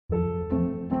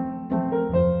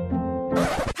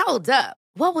Hold up.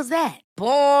 What was that?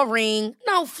 Boring.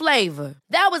 No flavor.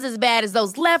 That was as bad as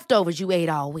those leftovers you ate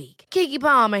all week. Keke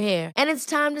Palmer here, and it's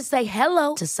time to say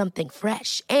hello to something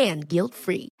fresh and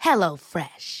guilt-free. Hello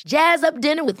Fresh. Jazz up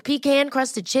dinner with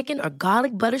pecan-crusted chicken or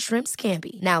garlic butter shrimp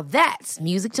scampi. Now that's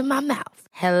music to my mouth.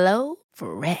 Hello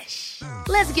Fresh.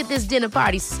 Let's get this dinner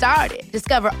party started.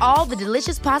 Discover all the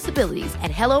delicious possibilities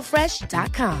at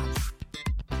hellofresh.com.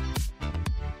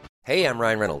 Hey, I'm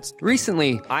Ryan Reynolds.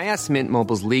 Recently, I asked Mint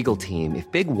Mobile's legal team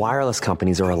if big wireless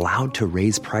companies are allowed to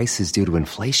raise prices due to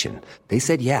inflation. They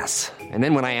said yes. And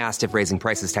then when I asked if raising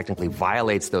prices technically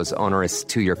violates those onerous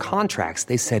two-year contracts,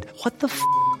 they said, "What the f***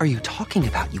 are you talking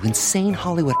about, you insane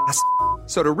Hollywood ass?"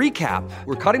 So to recap,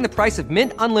 we're cutting the price of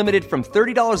Mint Unlimited from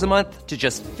 $30 a month to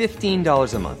just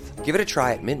 $15 a month. Give it a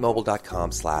try at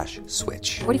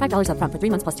mintmobile.com/switch. $45 up front for 3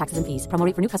 months plus taxes and fees. Promo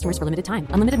rate for new customers for limited time.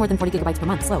 Unlimited more than 40 gigabytes per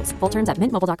month. Slows full terms at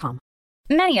mintmobile.com.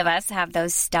 Many of us have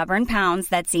those stubborn pounds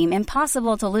that seem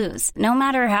impossible to lose, no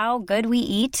matter how good we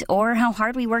eat or how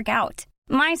hard we work out.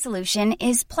 My solution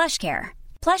is PlushCare.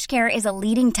 PlushCare is a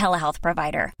leading telehealth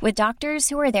provider with doctors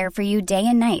who are there for you day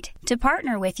and night to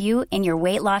partner with you in your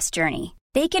weight loss journey.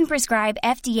 They can prescribe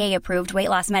FDA-approved weight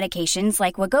loss medications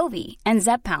like Wegovy and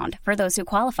Zepbound for those who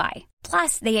qualify.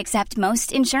 Plus, they accept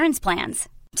most insurance plans.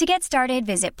 To get started,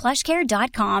 visit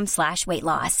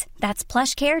plushcare.com/weightloss. That's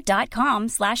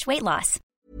plushcare.com/weightloss.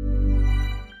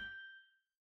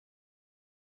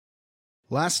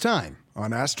 Last time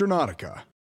on Astronautica.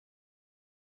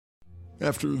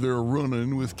 After their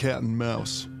run-in with Cat and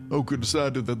Mouse, Oka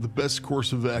decided that the best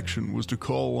course of action was to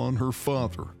call on her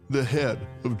father, the head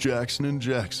of Jackson &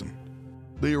 Jackson.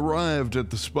 They arrived at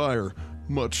the spire,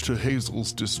 much to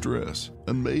Hazel's distress,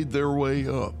 and made their way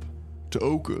up to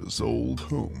Oka's old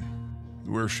home,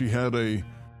 where she had a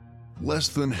less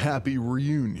than happy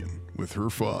reunion with her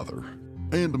father,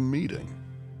 and a meeting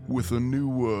with a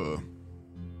new,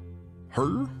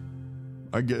 her,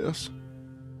 I guess,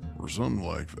 or something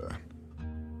like that.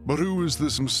 But who is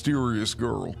this mysterious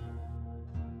girl?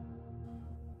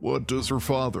 What does her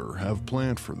father have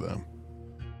planned for them?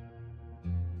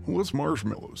 What's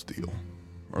Marshmallow's deal?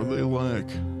 Are they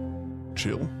like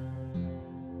chill?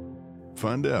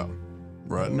 Find out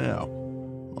right now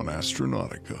on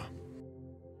Astronautica.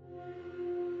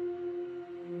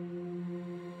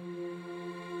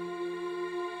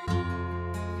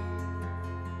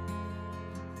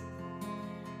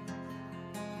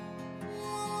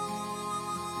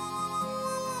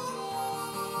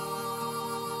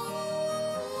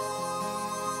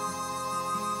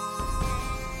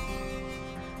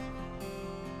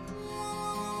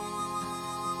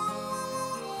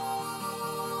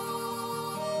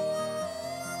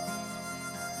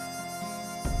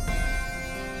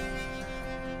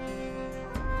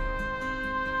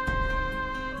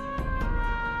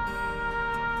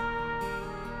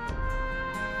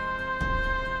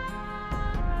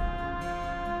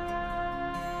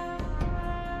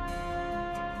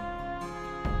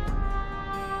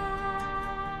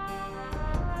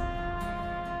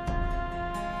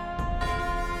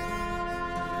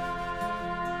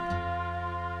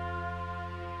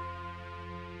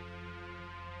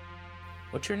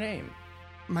 What's your name?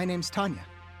 My name's Tanya.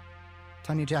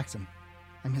 Tanya Jackson.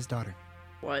 I'm his daughter.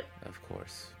 What? Of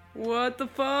course. What the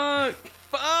fuck?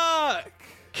 Fuck!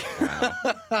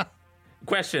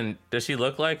 Question, does she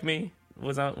look like me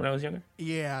when I was younger?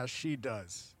 Yeah, she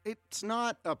does. It's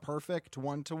not a perfect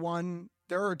one-to-one.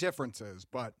 There are differences,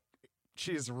 but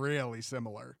she's really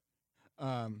similar.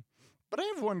 But I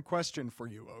have one question for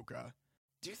you, Oka.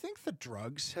 Do you think the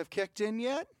drugs have kicked in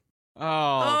yet?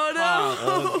 Oh no!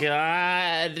 Oh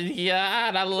God!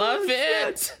 Yeah, I love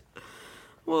it.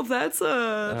 Well, that's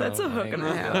a hook and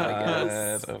a half, I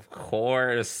guess. Of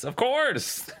course.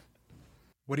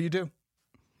 What do you do?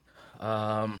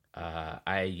 I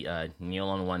kneel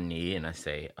on one knee and I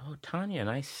say, "Oh, Tanya,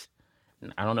 nice."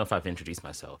 I don't know if I've introduced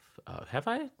myself. Have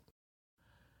I?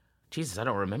 Jesus, I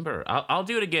don't remember. I'll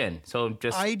do it again. So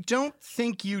just. I don't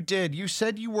think you did. You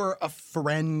said you were a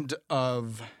friend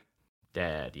of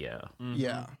Dad. Yeah. Mm-hmm.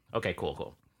 Yeah. Okay.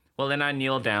 Cool. Well, then I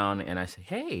kneel down and I say,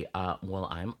 "Hey, well,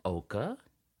 I'm Oka.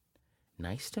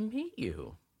 Nice to meet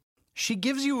you." She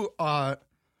gives you a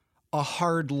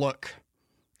hard look,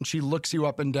 and she looks you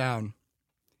up and down,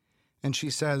 and she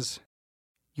says,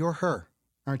 "You're her,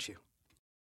 aren't you?"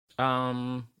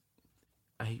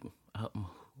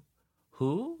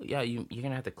 Who? Yeah, you're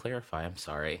gonna have to clarify. I'm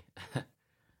sorry.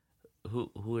 Who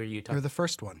are you talking? You're the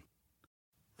first one.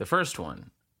 The first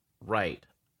one, right?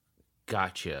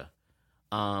 Gotcha.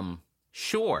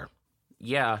 Sure.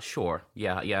 Yeah, sure.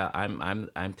 Yeah.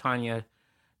 I'm Tanya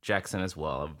Jackson as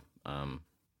well.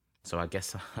 So I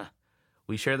guess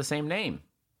we share the same name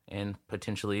and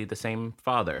potentially the same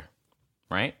father,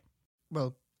 right?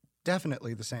 Well,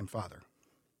 definitely the same father.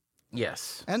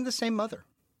 Yes. And the same mother.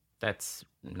 That's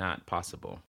not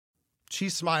possible. She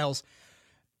smiles.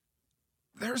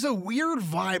 There's a weird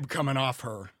vibe coming off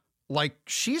her. Like,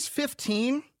 she's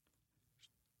 15.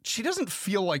 She doesn't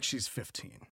feel like she's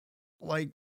 15. Like,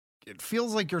 it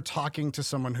feels like you're talking to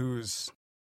someone who's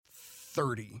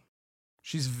 30.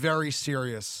 She's very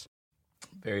serious.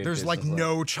 There's like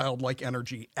no childlike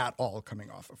energy at all coming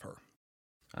off of her.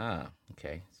 Ah,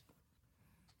 okay.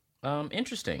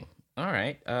 Interesting. All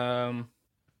right.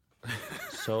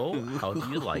 So how do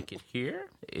you like it here?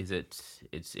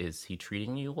 Is he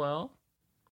treating you well?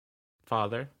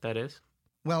 Father, that is.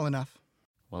 Well enough.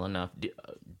 Well enough.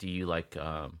 Do you like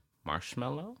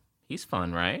Marshmallow? He's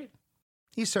fun, right?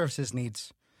 He serves his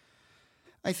needs.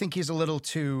 I think he's a little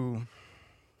too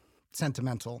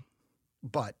sentimental,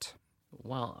 but...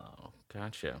 Well,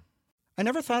 gotcha. I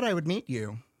never thought I would meet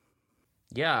you.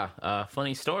 Yeah,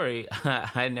 funny story.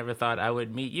 I never thought I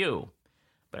would meet you.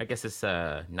 But I guess it's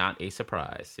not a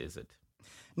surprise, is it?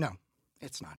 No,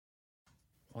 it's not.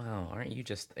 Wow, aren't you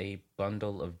just a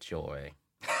bundle of joy?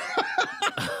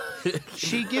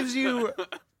 She gives you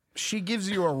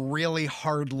a really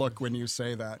hard look when you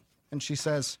say that. And she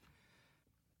says,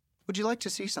 would you like to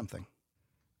see something?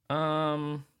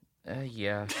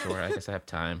 Yeah, sure. I guess I have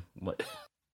time. What?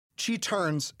 She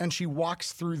turns and she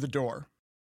walks through the door.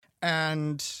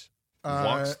 And...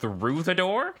 walks through the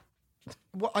door?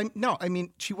 Well, I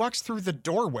mean, she walks through the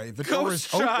doorway. The door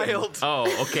is open.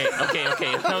 Oh, okay.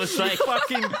 I was like...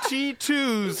 fucking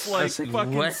T2s, like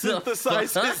fucking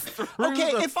synthesizes through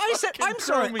Okay, the if I said... I'm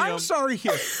chromium. sorry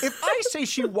here. If I say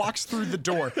she walks through the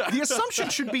door, the assumption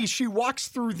should be she walks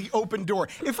through the open door.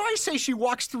 If I say she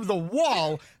walks through the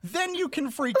wall, then you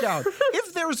can freak out.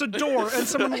 If there's a door and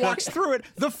someone walks through it,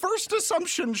 the first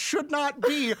assumption should not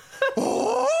be,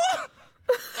 oh...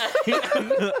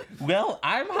 Well,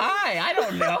 I'm high. I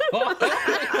don't know.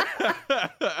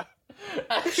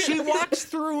 She walks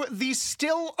through the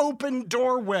still open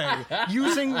doorway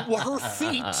using her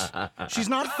feet. She's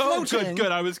not floating.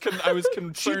 Good. I was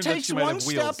concerned She that takes she might one have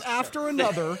wheels. step after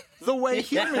another, the way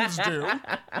humans do.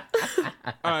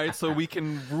 All right, so we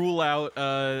can rule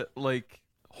out like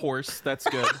horse. That's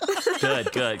good.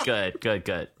 Good. You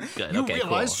Okay,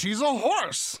 realize cool. she's a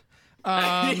horse.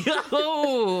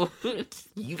 Oh,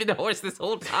 you've been a horse this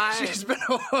whole time. She's been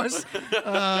a horse.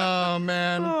 Oh,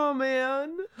 man. Oh,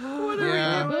 man. What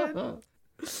are we doing?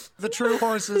 The true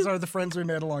horses are the friends we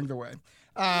made along the way.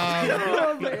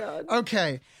 Oh, man.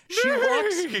 Okay. She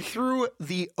walks through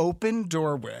the open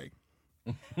doorway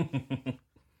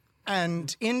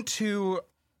and into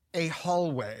a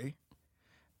hallway.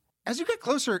 As you get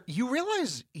closer, you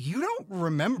realize you don't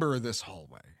remember this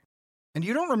hallway. And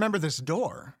you don't remember this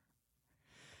door.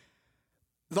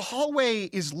 The hallway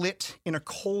is lit in a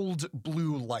cold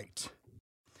blue light,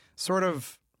 sort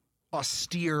of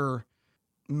austere,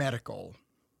 medical.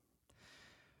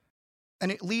 And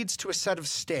it leads to a set of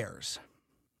stairs.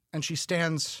 And she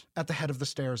stands at the head of the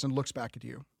stairs and looks back at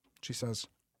you. She says,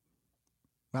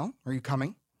 well, are you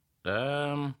coming?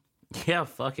 Yeah,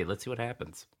 fuck it. Let's see what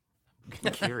happens.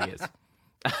 I'm curious.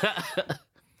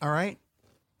 All right.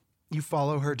 You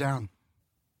follow her down.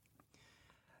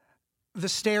 The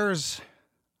stairs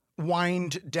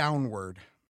wind downward,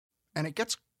 and it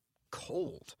gets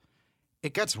cold.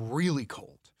 It gets really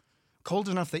cold. Cold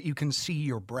enough that you can see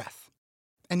your breath.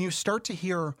 And you start to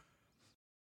hear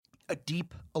a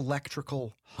deep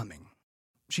electrical humming.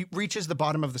 She reaches the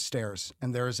bottom of the stairs,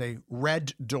 and there is a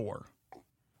red door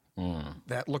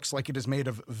that looks like it is made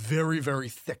of very, very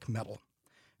thick metal.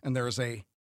 And there is a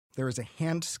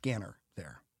hand scanner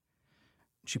there.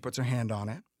 She puts her hand on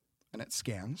it, and it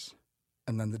scans,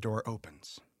 and then the door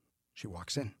opens. She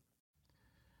walks in.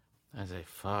 I say,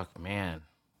 fuck, man.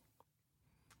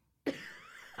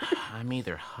 I'm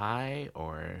either high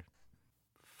or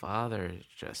father is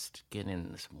just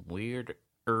getting this weirder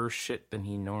shit than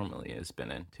he normally has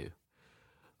been into.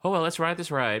 Oh, well, let's ride this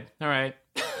ride. All right.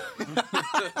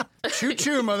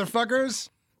 Choo-choo, motherfuckers.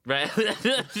 Right.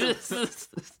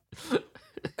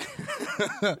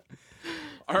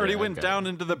 Already went down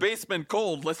into the basement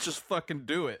cold. Let's just fucking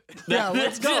do it. Yeah,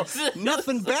 let's go.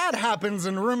 Nothing bad happens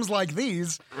in rooms like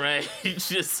these. Right. It's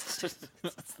just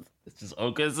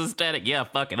Oka's aesthetic. Yeah,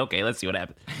 fuck it. Okay, let's see what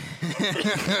happens.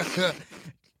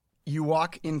 You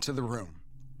walk into the room.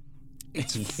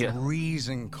 It's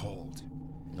freezing cold.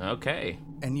 Okay.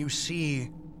 And you see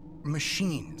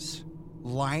machines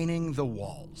lining the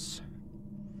walls.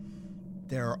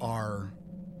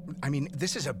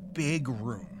 This is a big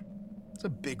room. It's a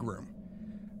big room.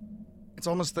 It's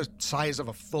almost the size of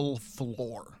a full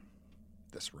floor,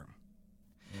 this room.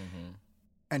 Mm-hmm.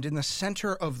 And in the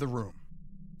center of the room,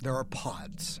 there are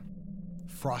pods,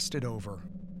 frosted over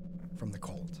from the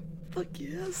cold. Fuck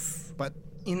yes. But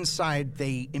inside,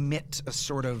 they emit a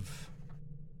sort of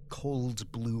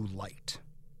cold blue light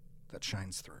that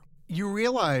shines through. You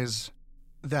realize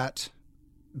that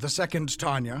the second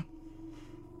Tanya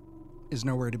is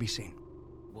nowhere to be seen.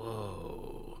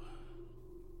 Whoa.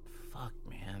 Fuck,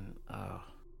 man. Oh,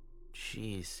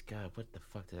 jeez. God, what the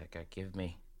fuck did that guy give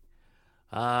me?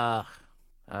 I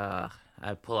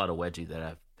pull out a wedgie that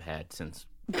I've had since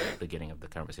the beginning of the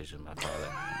conversation with my father.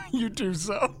 You do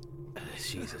so.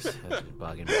 Jesus, that's been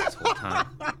bugging me this whole time.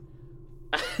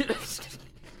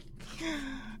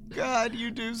 God,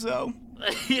 you do so.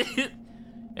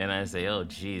 And I say, oh,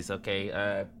 jeez,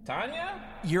 okay, Tanya?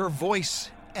 Your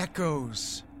voice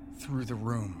echoes through the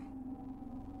room,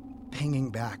 pinging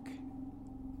back.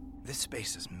 This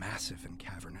space is massive and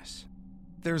cavernous.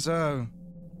 There's a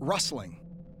rustling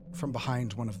from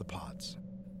behind one of the pods.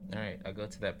 All right, I go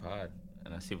to that pod,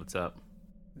 and I see what's up.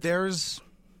 There's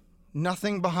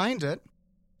nothing behind it.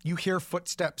 You hear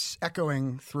footsteps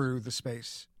echoing through the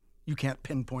space. You can't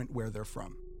pinpoint where they're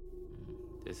from.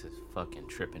 This is fucking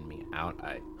tripping me out.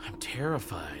 I'm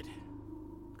terrified.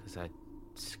 Because I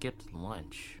skipped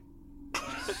lunch.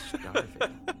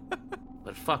 Starving.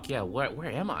 But fuck yeah,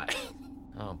 where am I?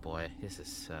 Oh boy, this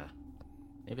is,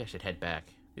 maybe I should head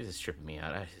back. This is tripping me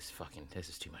out. This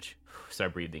is too much.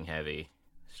 Start breathing heavy.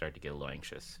 Start to get a little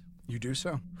anxious. You do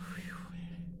so.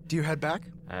 Do you head back?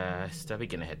 Start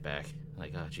beginning to head back.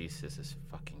 Like, oh jeez, this is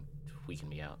fucking tweaking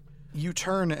me out. You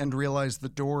turn and realize the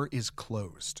door is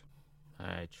closed.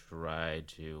 I try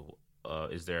to.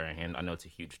 Is there a hand? I know it's a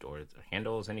huge door. Is there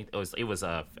handles? Anything? It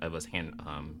was hand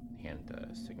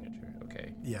signature.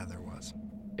 Okay. Yeah, there was.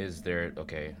 Is there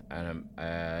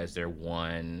is there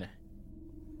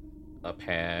a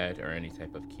pad or any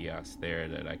type of kiosk there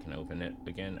that I can open it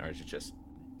again, or is it just?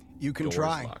 You can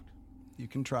try. Locked? You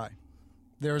can try.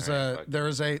 There is a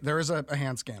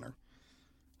hand scanner.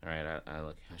 All right,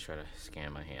 I try to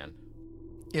scan my hand.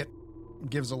 It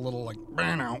gives a little like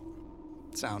burn out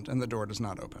sound, and the door does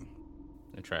not open.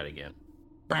 I try it again.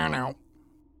 Burn out.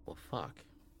 Well, fuck.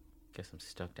 Guess I'm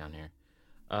stuck down here.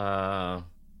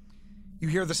 You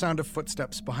hear the sound of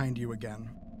footsteps behind you again.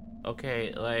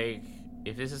 Okay, like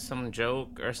if this is some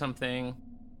joke or something,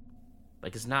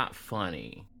 like it's not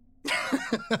funny.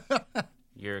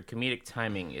 Your comedic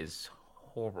timing is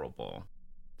horrible.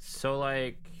 So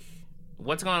like,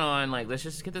 what's going on? Like, let's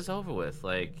just get this over with.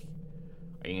 Like,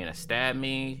 are you gonna stab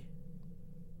me?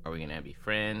 Are we gonna be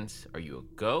friends? Are you a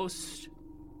ghost?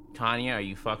 Tanya, are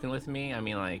you fucking with me? I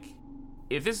mean, like,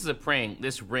 if this is a prank,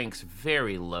 this ranks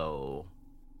very low.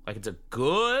 Like, it's a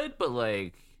good, but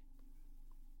like,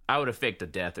 I would have faked a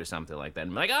death or something like that.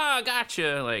 And be like, oh,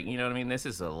 gotcha. Like, you know what I mean? This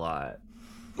is a lot.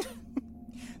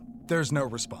 There's no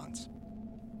response.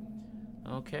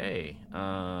 Okay.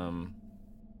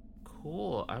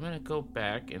 Cool. I'm gonna go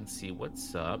back and see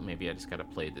what's up. Maybe I just gotta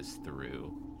play this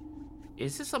through.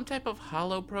 Is this some type of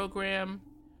holo program?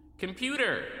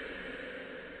 Computer!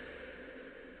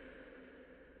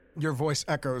 Your voice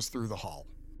echoes through the hall.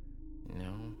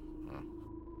 No? Oh.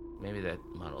 Maybe that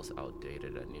model's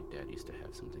outdated. I knew Dad used to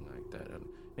have something like that.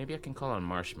 Maybe I can call on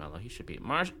Marshmallow. He should be...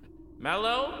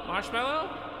 Marshmallow?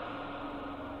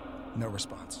 No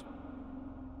response.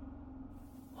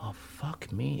 Oh, fuck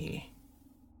me.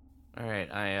 All right,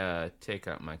 I take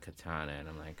out my katana and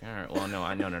I'm like, all right, well, no.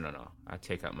 I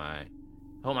take out I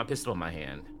hold my pistol in my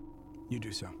hand. You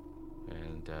do so.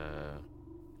 And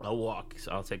I'll walk.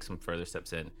 So I'll take some further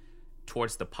steps in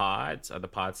towards the pods. Are the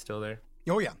pods still there?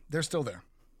 Oh, yeah, they're still there.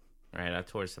 All right,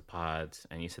 towards the pods.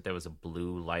 And you said there was a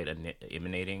blue light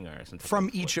emanating or something?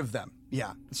 From each of them,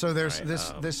 yeah. So there's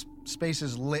this space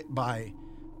is lit by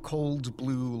cold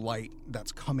blue light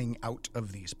that's coming out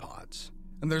of these pods.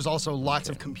 And there's also lots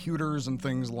of computers and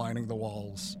things lining the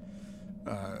walls.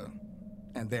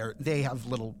 And they have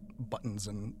little buttons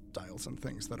and dials and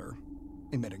things that are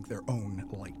emitting their own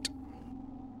light.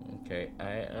 Okay, all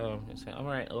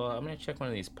right, well, I'm going to check one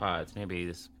of these pods. Maybe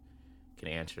this can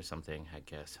answer something, I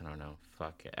guess. I don't know.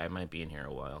 Fuck it. I might be in here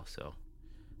a while, so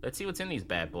let's see what's in these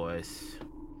bad boys.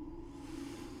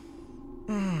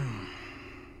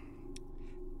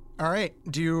 All right,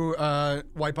 do you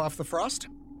wipe off the frost?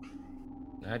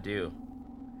 I do.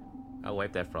 I'll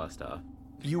wipe that frost off.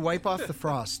 You wipe off the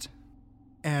frost,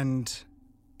 and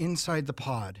inside the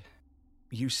pod,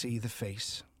 you see the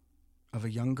face of a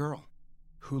young girl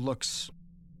who looks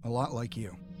a lot like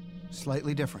you.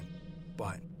 Slightly different,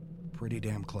 but pretty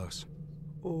damn close.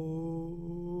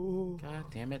 Oh. God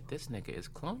damn it, this nigga is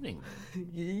cloning me.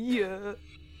 Yeah.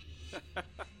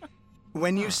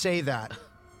 When you say that,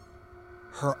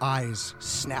 her eyes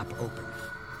snap open.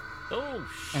 Oh,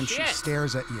 shit. And she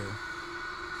stares at you.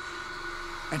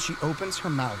 And she opens her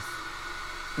mouth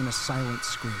in a silent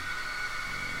scream.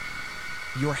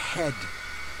 Your head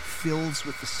fills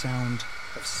with the sound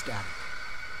of static.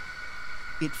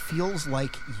 It feels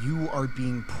like you are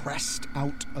being pressed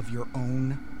out of your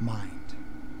own mind.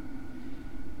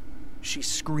 She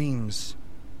screams,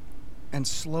 and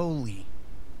slowly,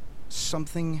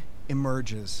 something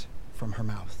emerges from her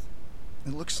mouth.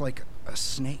 It looks like a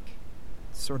snake,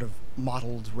 sort of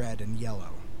mottled red and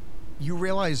yellow. You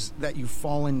realize that you've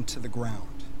fallen to the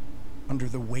ground under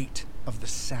the weight of the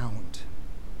sound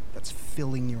that's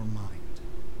filling your mind.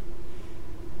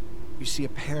 You see a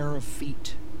pair of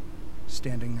feet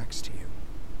standing next to you.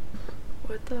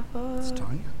 What the fuck? It's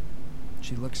Tanya.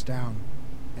 She looks down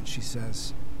and she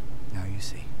says, "Now you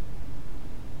see."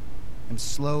 And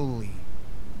slowly,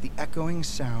 the echoing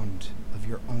sound of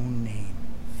your own name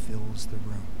fills the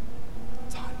room.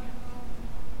 Tanya.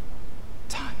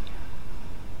 Tanya.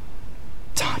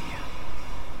 Tanya.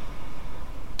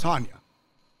 Tanya.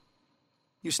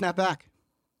 You snap back.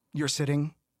 You're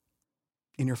sitting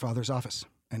in your father's office,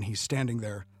 and he's standing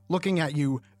there looking at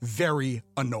you very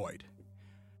annoyed.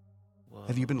 Whoa.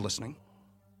 Have you been listening?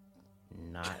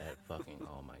 Not at fucking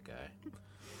all, my guy.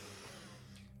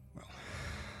 Well,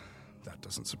 that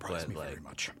doesn't surprise me very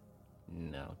much.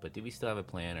 No, but do we still have a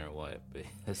plan or what?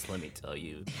 Because let me tell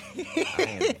you, I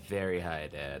am very high,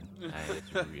 Dad. I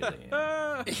really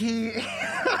am.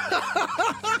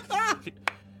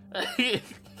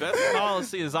 Best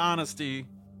policy is honesty.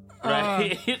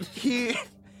 Right?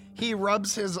 He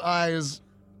rubs his eyes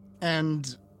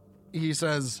and he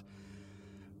says,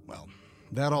 "Well,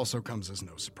 that also comes as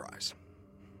no surprise."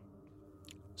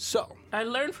 So, I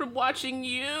learned from watching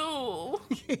you.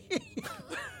 he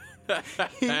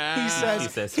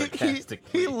says sarcastically.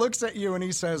 he looks at you and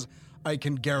he says, "I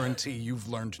can guarantee you've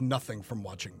learned nothing from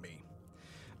watching me."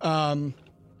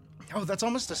 Oh, that's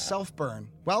almost a self-burn.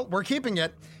 Well, we're keeping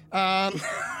it.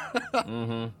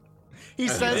 He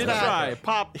says did that.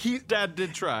 Try. Dad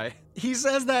did try. He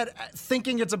says that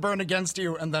thinking it's a burn against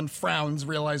you and then frowns,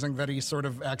 realizing that he sort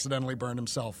of accidentally burned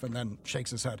himself, and then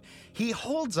shakes his head. He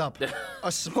holds up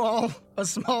a small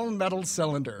metal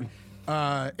cylinder.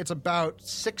 It's about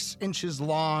 6 inches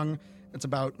long. It's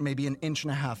about maybe 1.5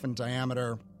 inches in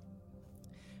diameter.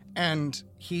 And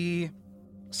he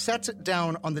sets it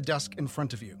down on the desk in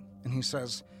front of you. And he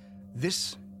says,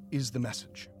 "This is the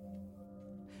message.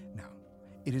 Now,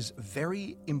 it is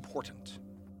very important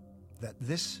that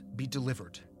this be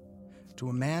delivered to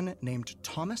a man named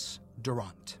Thomas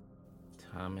Durant."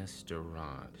 Thomas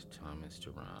Durant.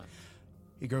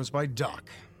 He goes by Doc.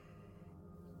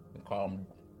 We call him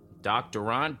Doc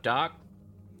Durant. Doc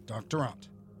Durant.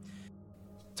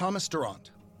 Thomas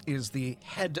Durant is the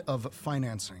head of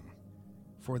financing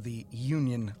for the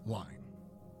Union Line.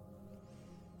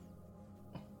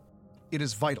 It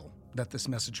is vital that this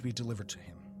message be delivered to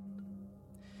him.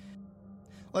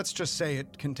 Let's just say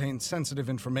it contains sensitive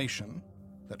information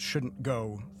that shouldn't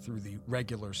go through the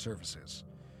regular services.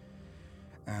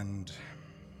 And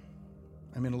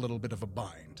I'm in a little bit of a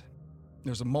bind.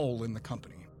 There's a mole in the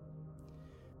company.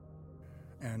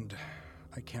 And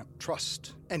I can't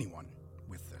trust anyone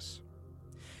with this.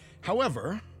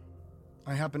 However,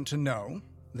 I happen to know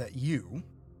that you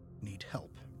need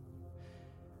help.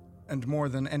 And more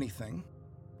than anything,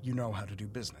 you know how to do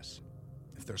business.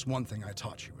 If there's one thing I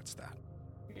taught you, it's that.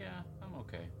 Yeah, I'm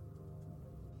okay.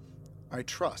 I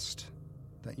trust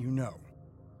that you know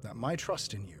that my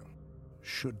trust in you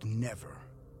should never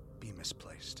be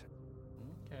misplaced.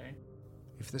 Okay.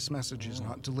 If this message is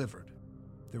not delivered,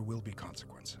 there will be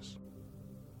consequences.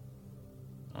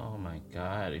 Oh my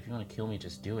God, if you want to kill me,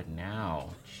 just do it now.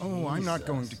 Oh, I'm not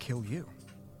going to Jesus. kill you.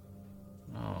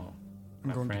 No. I'm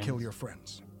My going friends? to kill your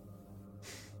friends.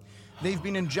 They've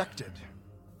been injected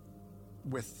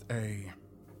with a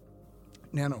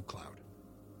nanocloud.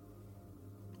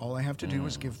 All I have to do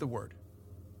is give the word,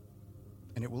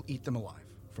 and it will eat them alive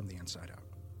from the inside out.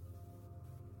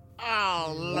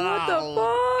 Oh, What the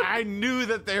fuck? I knew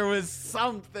that there was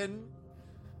something.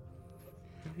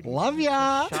 Love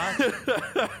ya! She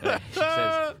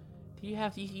says, "Do you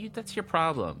have you? That's your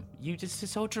problem. You just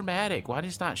is so dramatic. Why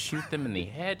just not shoot them in the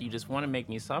head? You just want to make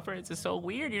me suffer. It's just so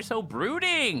weird. You're so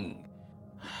brooding."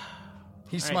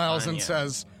 He right, smiles fine, and yeah.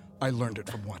 says, "I learned it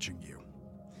from watching you."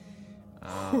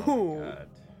 Oh my God.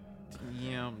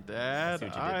 Damn, I Dad. see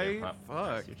what you did there, Pop. I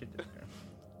Fuck. see what you did there.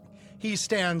 He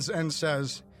stands and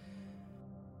says,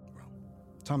 "Well,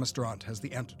 Thomas Durant has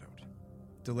the antidote.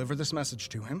 Deliver this message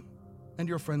to him, and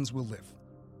your friends will live.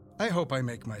 I hope I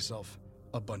make myself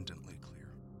abundantly clear.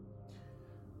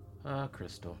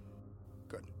 Crystal.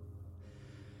 Good.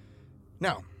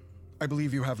 Now, I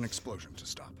believe you have an explosion to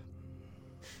stop.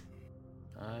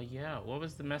 Yeah. What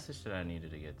was the message that I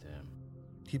needed to get to him?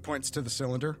 He points to the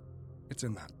cylinder. It's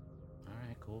in that. All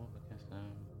right, cool. I guess,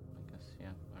 yeah.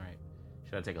 All right.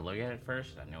 Should I take a look at it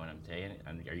first? I know what I'm saying.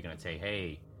 Are you gonna say,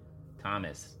 "Hey,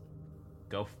 Thomas,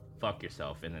 go fuck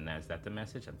yourself," and then is that the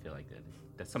message? I feel like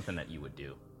that's something that you would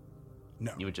do.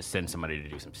 No. You would just send somebody to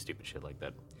do some stupid shit like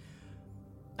that.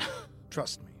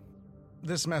 Trust me.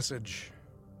 This message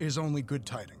is only good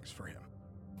tidings for him.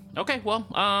 Okay,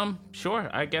 well, sure.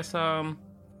 I guess I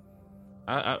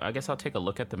guess I'll take a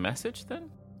look at the message then.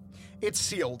 It's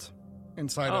sealed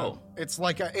inside. It's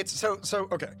like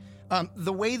okay.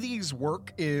 The way these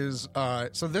work is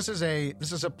so this is a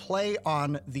play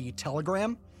on the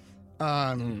telegram.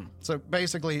 So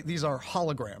basically, these are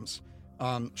holograms,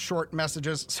 short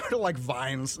messages, sort of like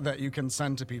vines that you can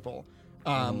send to people.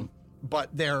 But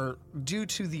they're due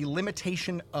to the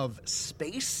limitation of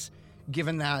space,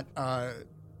 given that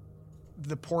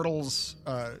the portals,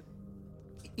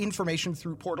 information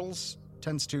through portals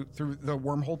through the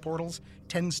wormhole portals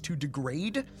tends to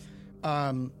degrade.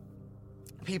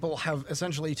 People have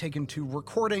essentially taken to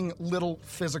recording little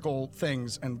physical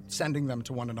things and sending them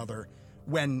to one another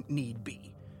when need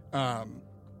be.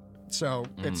 So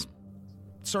it's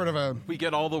sort of a... We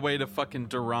get all the way to fucking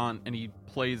Durant and he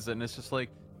plays it and it's just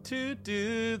like, two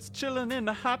dudes chilling in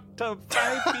a hot tub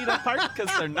 5 feet apart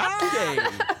because they're not gay.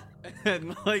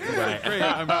 And like, right. Great.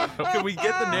 Can we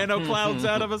get the nano clouds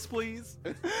out of us, please?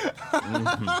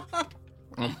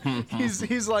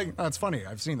 He's like, that's funny.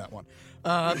 I've seen that one.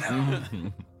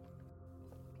 I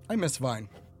miss Vine.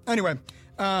 Anyway.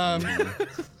 And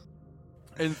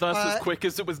thus, as quick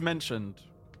as it was mentioned,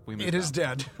 it is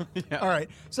dead. Yeah. All right.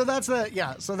 So that's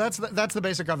the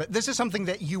basic of it. This is something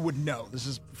that you would know. This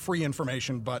is free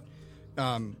information, but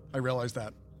I realize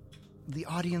that the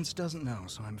audience doesn't know,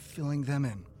 so I'm filling them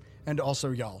in. And also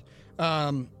y'all.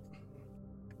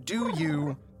 Do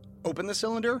you open the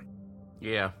cylinder?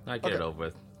 Yeah, I get it over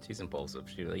with. She's impulsive.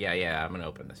 She's like, yeah, I'm going to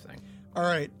open this thing. All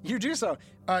right, you do so.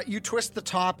 You twist the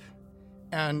top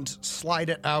and slide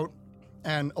it out,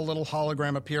 and a little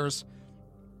hologram appears.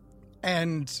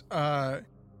 And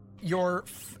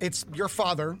it's your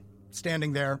father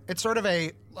standing there. It's sort of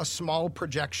a small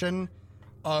projection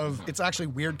of... It's actually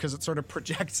weird because it sort of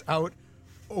projects out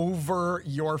over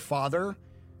your father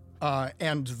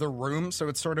and the room. So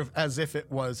it's sort of as if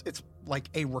it's like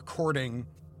a recording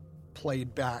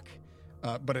played back.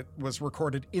 But it was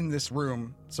recorded in this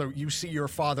room, so you see your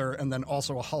father and then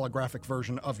also a holographic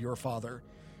version of your father.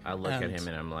 I look at him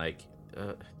and I'm like,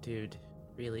 dude,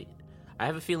 really? I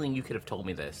have a feeling you could have told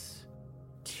me this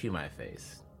to my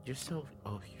face. You're so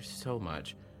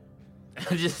much.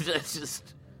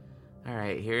 just, all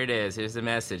right, here it is. Here's the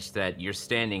message that you're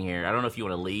standing here. I don't know if you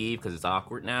want to leave because it's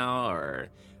awkward now or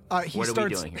what are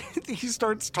we doing here? He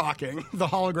starts talking. The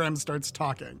hologram starts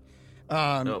talking.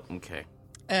 Okay.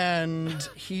 And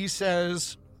he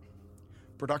says,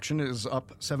 production is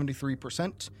up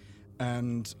 73%,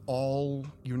 and all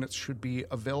units should be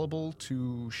available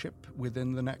to ship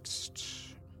within the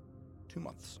next 2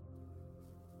 months.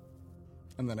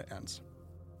 And then it ends.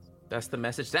 That's the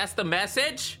message? That's the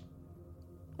message?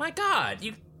 My God,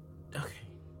 you... Okay.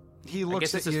 He looks I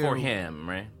guess this at is you, for him,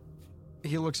 right?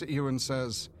 He looks at you and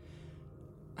says,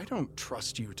 I don't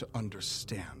trust you to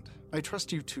understand. I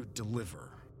trust you to deliver.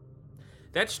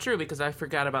 That's true, because I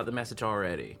forgot about the message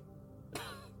already.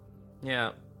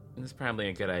 Yeah, it's probably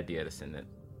a good idea to send it.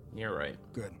 You're right.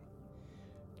 Good.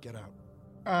 Get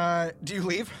out. Do you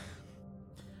leave?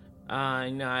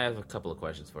 No, I have a couple of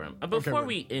questions for him. Before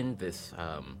we end this,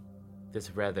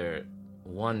 this rather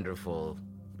wonderful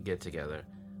get-together,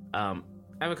 I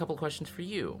have a couple of questions for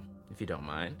you, if you don't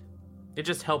mind. It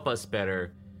just help us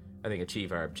better, I think,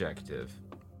 achieve our objective.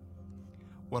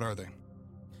 What are they?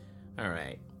 All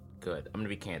right. Good. I'm going to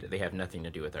be candid. They have nothing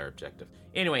to do with our objective.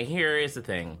 Anyway, here is the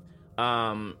thing.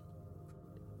 Are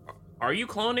you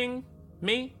cloning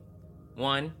me?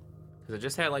 One, because I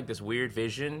just had like this weird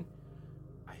vision.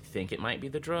 I think it might be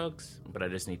the drugs, but I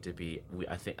just need to be...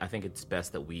 I think it's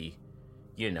best that we,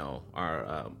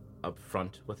 are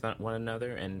upfront with one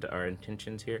another and our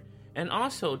intentions here. And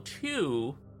also,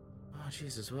 two... Oh,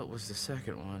 Jesus, what was the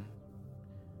second one?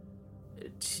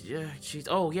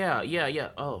 Oh,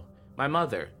 my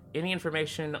mother. Any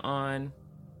information on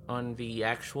the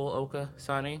actual Oka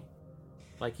Sani?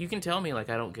 Like, you can tell me, like,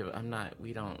 I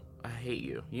hate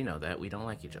you. You know that. We don't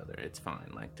like each other. It's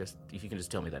fine. Like, just, if you can just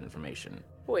tell me that information.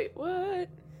 Wait, what?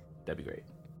 That'd be great.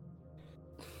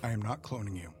 I am not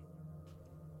cloning you.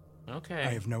 Okay.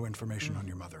 I have no information on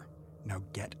your mother. Now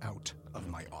get out of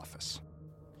my office.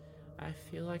 I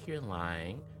feel like you're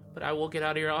lying, but I will get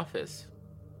out of your office.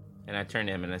 And I turn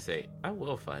to him and I say, I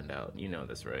will find out. You know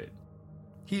this, right?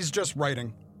 He's just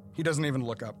writing. He doesn't even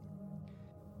look up.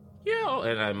 Yeah,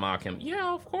 and I mock him.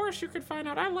 Yeah, of course you can find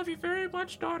out. I love you very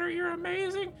much, daughter. You're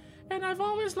amazing. And I've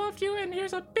always loved you, and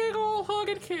here's a big old hug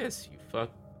and kiss.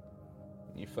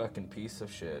 You fucking piece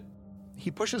of shit.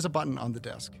 He pushes a button on the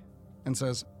desk and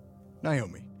says,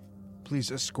 Naomi,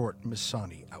 please escort Miss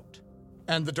Sani out.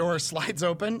 And the door slides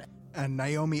open, and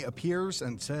Naomi appears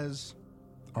and says,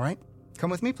 all right, come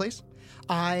with me, please.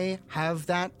 I have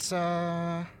that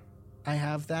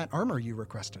armor you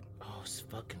requested. Oh, it's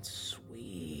fucking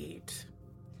sweet.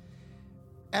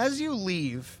 As you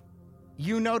leave,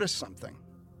 you notice something.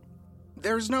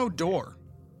 There's no door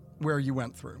where you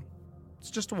went through.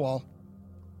 It's just a wall.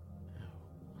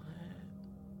 What?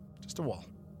 Just a wall.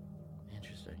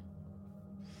 Interesting.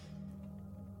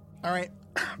 All right.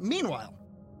 Meanwhile,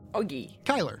 Oggy.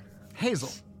 Kyler,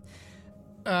 Hazel,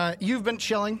 you've been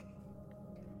chilling.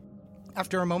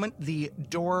 After a moment, the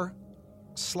door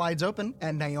slides open,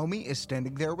 and Naomi is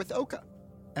standing there with Oka.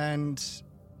 And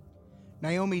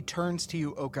Naomi turns to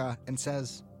you, Oka, and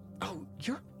says, oh,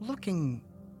 you're looking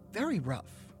very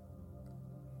rough.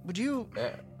 Would you...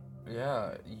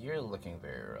 Yeah, you're looking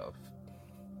very rough.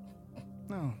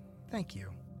 Oh, thank you.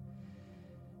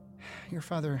 Your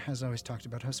father has always talked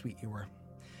about how sweet you were.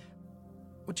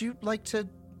 Would you like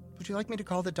me to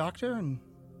call the doctor and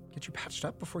get you patched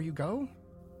up before you go?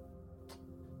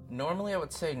 Normally I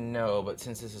would say no, but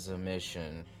since this is a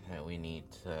mission that we need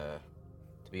to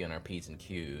be on our P's and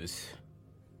Q's,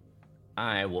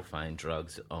 I will find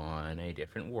drugs on a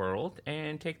different world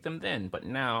and take them then. But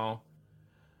now,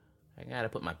 I gotta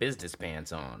put my business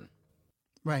pants on.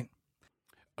 Right.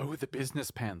 Oh, the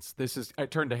business pants. I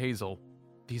turned to Hazel.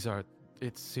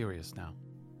 It's serious now.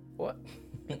 What?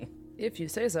 If you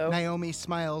say so. Naomi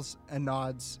smiles and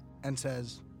nods and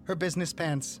says, her business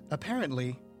pants,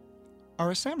 apparently,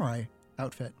 are a samurai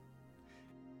outfit.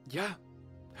 Yeah.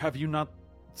 Have you not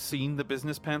seen the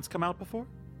business pants come out before?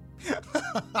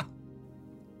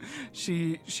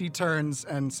 She turns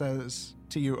and says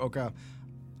to you, Oka,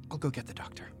 I'll go get the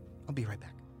doctor. I'll be right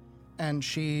back. And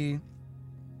she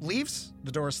leaves.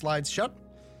 The door slides shut.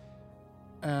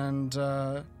 And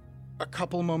a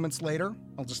couple moments later,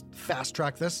 I'll just fast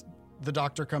track this. The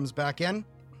doctor comes back in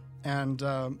and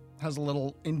has a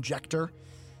little injector.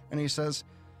 And he says,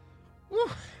 whew,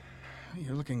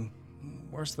 you're looking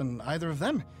worse than either of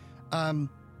them.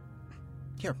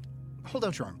 Here, hold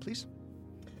out your arm, please.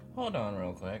 Hold on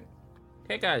real quick.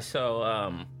 Hey guys, so,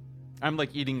 I'm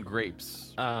like eating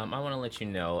grapes. I want to let you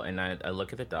know, and I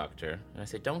look at the doctor, and I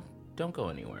say, don't go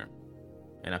anywhere.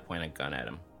 And I point a gun at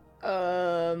him.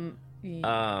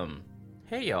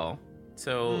 Hey y'all.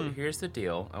 So here's the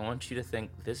deal. I want you to thank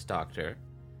this doctor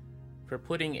for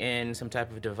putting in some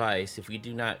type of device. If we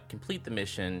do not complete the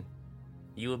mission,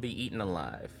 you will be eaten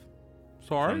alive.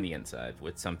 Sorry? From the inside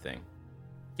with something.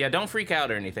 Yeah, don't freak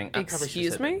out or anything.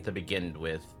 Excuse me? To begin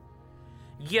with.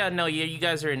 Yeah, no, you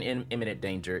guys are in imminent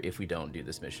danger if we don't do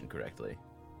this mission correctly.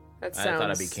 That I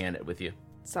thought I'd be candid with you.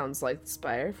 Sounds like the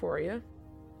spy for you.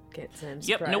 Can't say I'm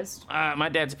Yep, nope. surprised. My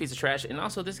dad's a piece of trash, and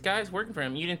also this guy's working for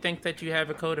him. You didn't think that you have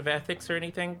a code of ethics or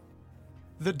anything?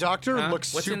 The doctor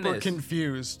looks What's in super this?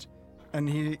 confused, and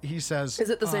he says, Is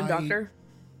it the same doctor?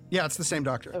 Yeah, it's the same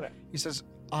doctor. Okay. He says,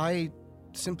 I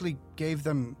simply gave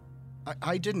them...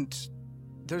 I didn't...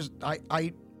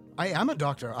 I am a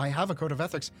doctor. I have a code of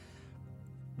ethics.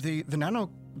 The nano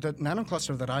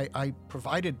cluster that I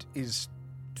provided is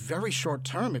very short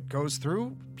term. It goes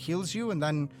through, heals you, and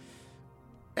then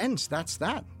ends. That's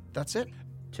that. That's it.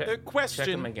 Question.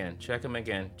 Check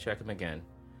him again.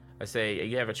 I say,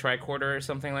 you have a tricorder or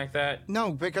something like that?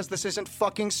 No, because this isn't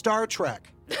fucking Star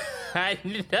Trek.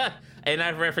 And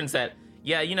I've referenced that.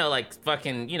 Yeah, like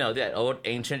fucking, that old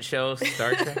ancient show,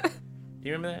 Star Trek. Do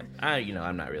you remember that?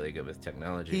 I'm not really good with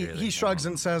technology. He shrugs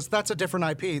and says, that's a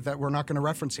different IP that we're not going to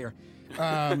reference here.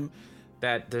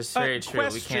 That's very true.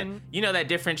 Question. We can't. That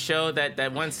different show,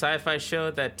 that one sci-fi show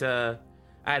that,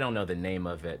 I don't know the name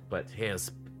of it, but it has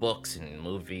books and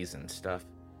movies and stuff.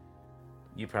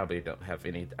 You probably don't have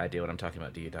any idea what I'm talking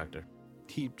about, do you, Doctor?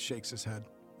 He shakes his head.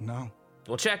 No.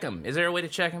 Well, check him. Is there a way to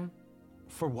check him?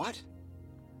 For what?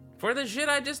 For the shit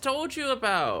I just told you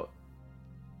about.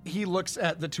 He looks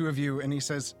at the two of you and he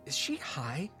says, is she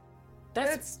high?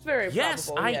 That's very yes,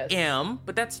 probable, I am,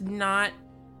 but that's not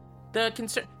the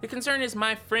concern. The concern is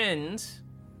my friends.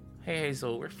 Hey,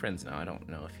 Hazel, we're friends now. I don't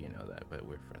know if you know that, but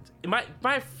we're friends.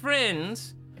 My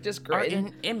friends Just are grin.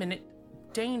 in imminent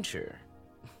danger.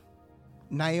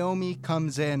 Naomi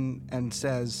comes in and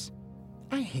says,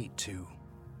 I hate to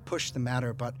push the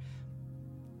matter, but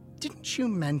didn't you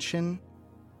mention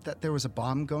that there was a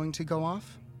bomb going to go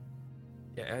off?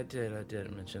 Yeah, I did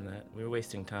mention that. We were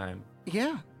wasting time.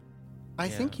 Yeah, I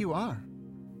think you are.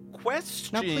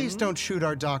 Question. Now, please don't shoot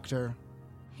our doctor.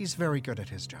 He's very good at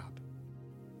his job.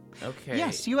 Okay.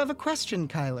 Yes, you have a question,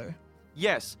 Kyler.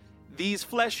 Yes, these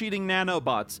flesh-eating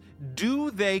nanobots,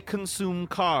 do they consume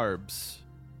carbs?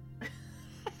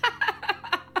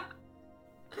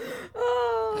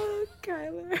 Oh,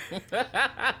 Kyler.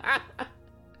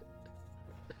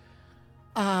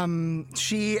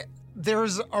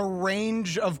 There's a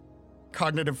range of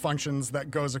cognitive functions that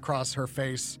goes across her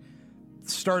face,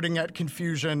 starting at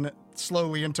confusion,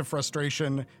 slowly into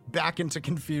frustration, back into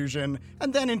confusion,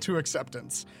 and then into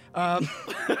acceptance. It's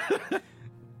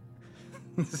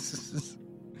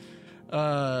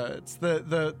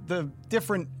the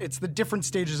different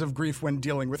stages of grief when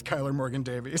dealing with Kyler Morgan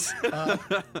Davies.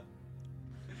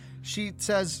 She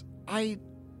says, I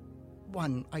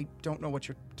don't know what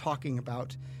you're talking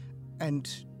about, and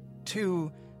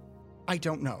 2, I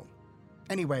don't know.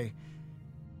 Anyway,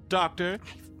 Doctor?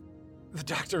 The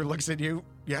doctor looks at you.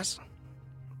 Yes?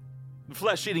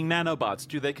 Flesh-eating nanobots,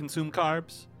 do they consume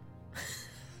carbs?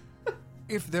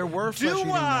 If there were Do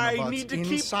flesh-eating I nanobots need to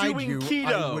keep inside doing you, keto?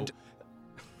 I would...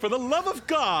 For the love of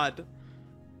God,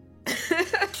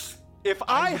 if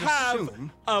I have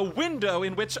assume- a window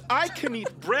in which I can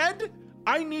eat bread,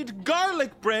 I need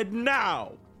garlic bread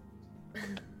now.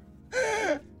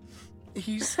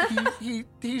 He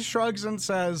shrugs and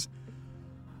says,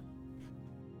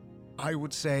 I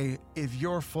would say, if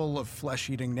you're full of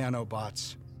flesh-eating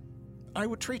nanobots, I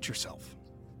would treat yourself.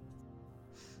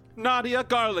 Nadia,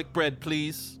 garlic bread,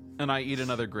 please. And I eat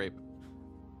another grape.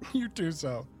 You do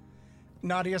so.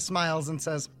 Nadia smiles and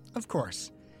says, of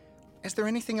course. Is there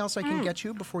anything else I can get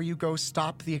you before you go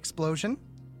stop the explosion?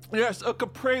 Yes, a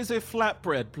caprese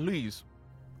flatbread, please.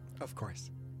 Of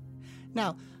course.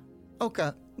 Now,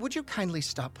 Oka, would you kindly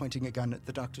stop pointing a gun at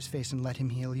the doctor's face and let him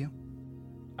heal you?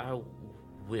 I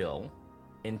will,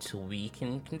 until we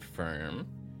can confirm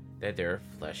that there are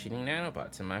flesh-eating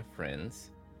nanobots in my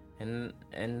friends, and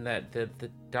that the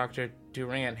Dr.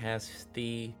 Durant has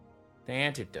the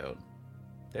antidote.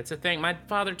 That's the thing. My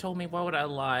father told me, why would I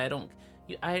lie?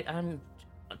 I'm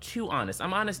too honest.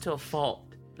 I'm honest to a fault.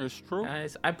 It's true.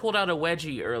 Guys, I pulled out a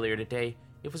wedgie earlier today.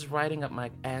 It was riding up my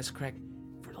ass crack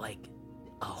for like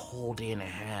a whole day and a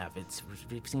half.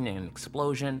 We've seen an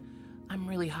explosion. I'm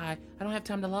really high. I don't have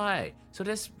time to lie. So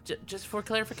just for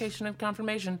clarification and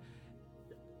confirmation,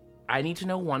 I need to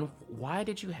know, 1, why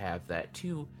did you have that?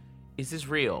 2, is this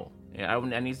real? I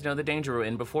need to know the danger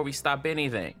and before we stop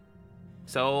anything.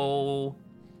 So,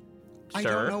 I sir?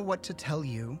 don't know what to tell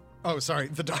you. Oh, sorry.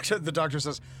 The doctor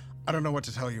says, I don't know what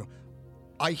to tell you.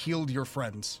 I healed your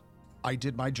friends. I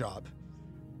did my job.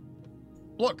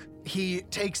 Look, he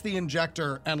takes the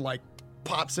injector and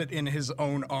pops it in his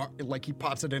own arm, he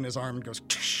pops it in his arm and goes,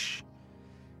 Ksh.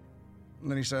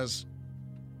 And then he says,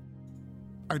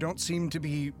 I don't seem to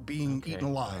be being eaten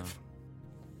alive.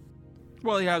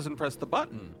 Well, he hasn't pressed the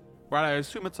button. Right, I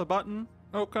assume it's a button,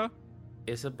 Oka?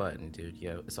 It's a button, dude.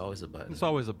 Yeah, it's always a button. It's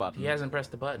always a button. He hasn't pressed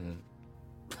the button.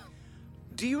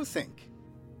 Do you think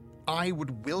I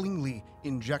would willingly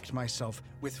inject myself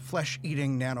with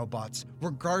flesh-eating nanobots,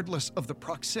 regardless of the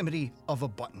proximity of a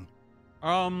button?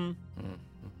 I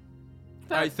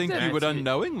think you would Actually-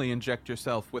 unknowingly inject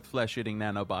yourself with flesh-eating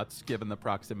nanobots, given the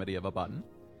proximity of a button.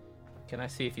 Can I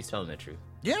see if he's telling the truth?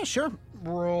 Yeah, sure.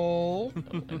 Roll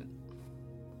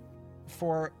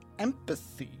for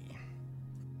empathy.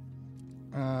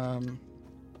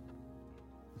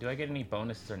 Do I get any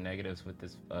bonuses or negatives with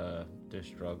this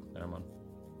drug that I'm on?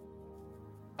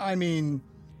 I mean,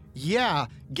 yeah,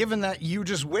 given that you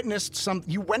just witnessed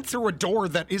you went through a door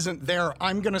that isn't there,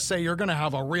 I'm gonna say you're gonna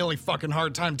have a really fucking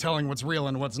hard time telling what's real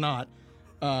and what's not.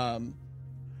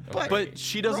 But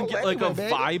she doesn't get anyway, a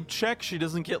baby. vibe check. She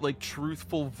doesn't get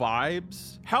truthful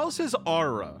vibes. How's his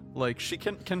aura? She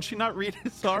can she not read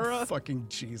his aura? Fucking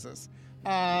Jesus.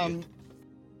 I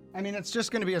mean, it's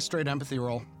just gonna be a straight empathy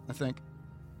roll, I think.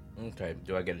 Okay.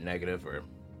 Do I get a negative or?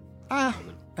 I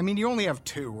mean, you only have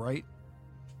 2, right?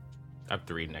 I have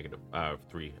 3 negative.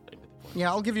 3.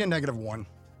 Yeah, I'll give you a -1,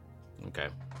 Okay.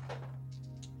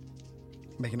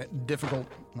 making it difficult,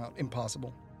 not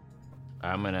impossible.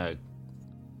 I'm gonna.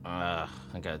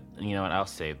 You know what? I'll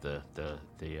save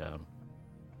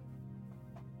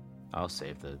I'll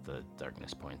save the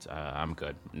darkness points. I'm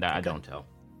good. Nah, I don't tell.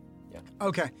 Yeah.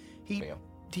 Okay. He There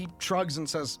you shrugs and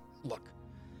says, look,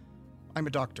 I'm a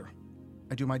doctor.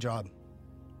 I do my job.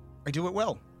 I do it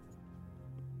well.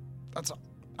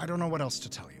 I don't know what else to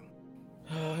tell you.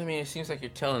 I mean, it seems like you're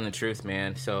telling the truth,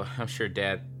 man. So I'm sure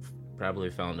Dad probably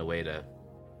found a way to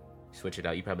switch it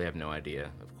out. You probably have no idea,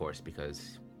 of course,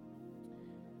 because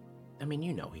I mean,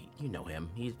 you know him.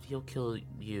 He'll kill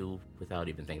you without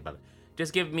even thinking about it.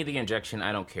 Just give me the injection.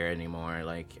 I don't care anymore.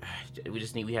 Like,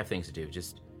 we have things to do.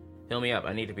 Just heal me up.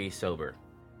 I need to be sober.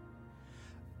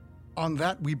 On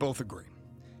that, we both agree.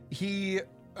 He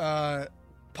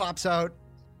pops out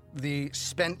the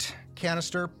spent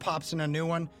canister, pops in a new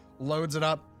one, loads it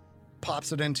up,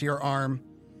 pops it into your arm,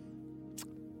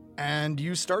 and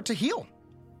you start to heal.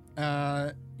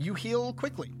 You heal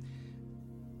quickly.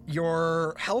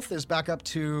 Your health is back up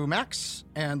to max,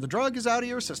 and the drug is out of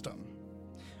your system,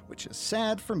 which is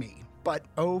sad for me, but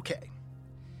okay.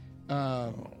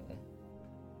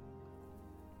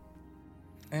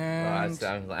 And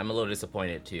I'm a little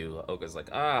disappointed too. Oka's like,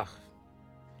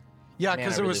 yeah,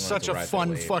 because it was such a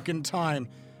fun fucking time.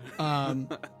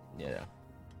 Yeah.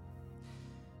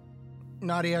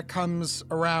 Nadia comes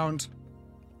around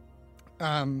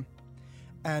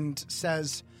and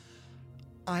says,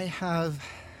 I have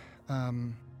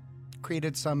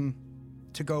created some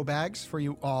to-go bags for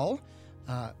you all.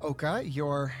 Oka,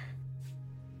 your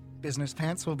business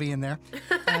pants will be in there.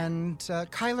 And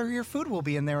Kyler, your food will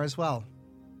be in there as well.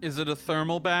 Is it a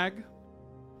thermal bag?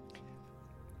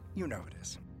 You know it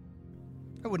is.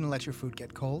 I wouldn't let your food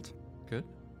get cold. Good.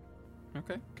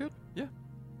 Okay, good. Yeah.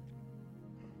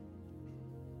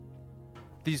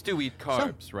 These do eat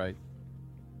carbs, right?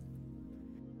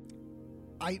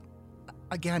 I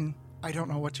don't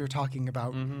know what you're talking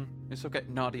about. Mm-hmm. It's okay.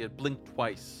 Nadia, blink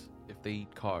twice if they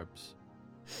eat carbs.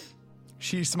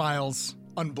 She smiles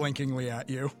unblinkingly at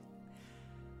you.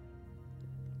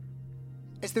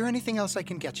 Is there anything else I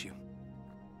can get you?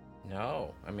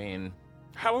 No, I mean,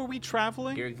 how are we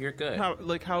traveling? You're good.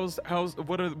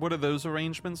 What are those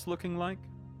arrangements looking like?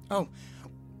 Oh,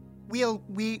 we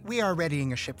are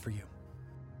readying a ship for you.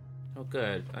 Oh,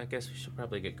 good. I guess we should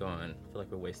probably get going. I feel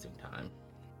like we're wasting time.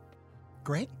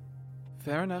 Great.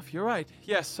 Fair enough. You're right.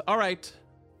 Yes. All right.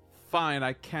 Fine.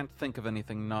 I can't think of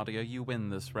anything, Nadia. You win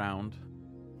this round.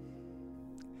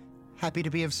 Happy to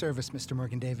be of service, Mr.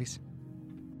 Morgan Davies.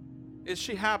 Is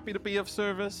she happy to be of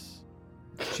service?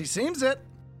 She seems it.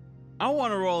 I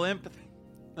want to roll empathy.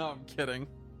 No, I'm kidding.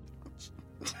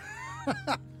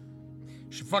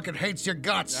 She fucking hates your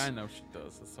guts. I know she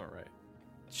does. It's all right.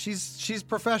 She's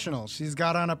professional. She's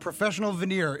got on a professional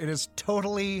veneer. It is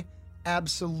totally,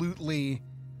 absolutely.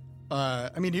 I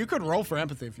mean, you could roll for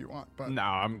empathy if you want, but no,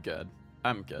 I'm good.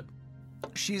 I'm good.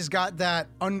 She's got that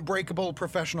unbreakable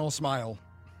professional smile.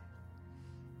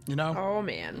 You know? Oh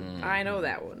man, I know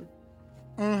that one.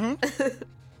 Mm-hmm.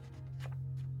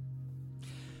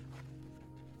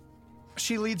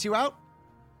 She leads you out,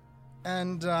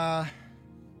 and at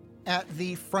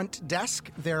the front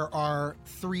desk there are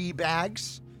 3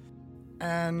 bags,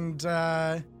 and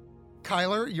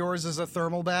Kyler, yours is a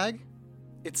thermal bag.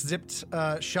 It's zipped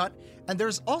shut, and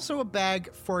there's also a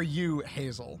bag for you,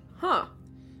 Hazel. Huh.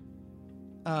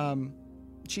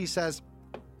 She says,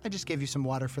 I just gave you some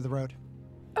water for the road.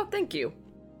 Oh, thank you.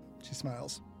 She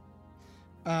smiles.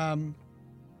 And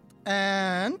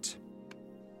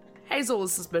Hazel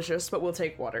is suspicious, but we'll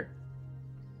take water.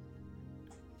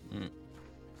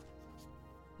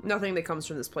 Nothing that comes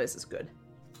from this place is good.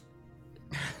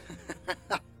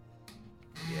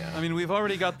 Yeah. I mean, we've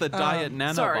already got the diet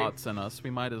nanobots in us. We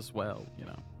might as well, you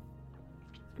know.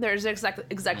 There's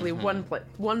exactly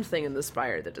one thing in the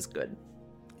spire that is good.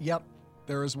 Yep,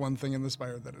 there is one thing in the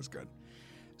spire that is good.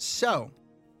 So,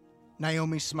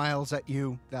 Naomi smiles at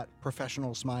you, that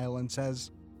professional smile, and says,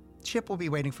 Chip will be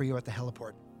waiting for you at the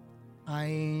heliport.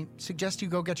 I suggest you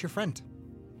go get your friend.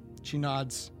 She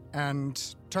nods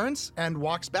and turns and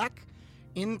walks back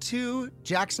into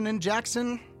Jackson &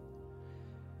 Jackson.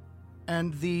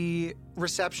 And the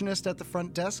receptionist at the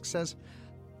front desk says,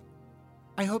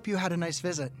 I hope you had a nice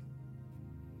visit.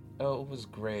 Oh, it was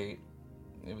great.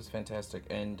 It was fantastic.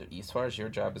 And as far as your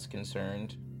job is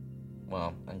concerned,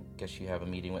 well, I guess you have a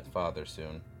meeting with Father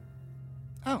soon.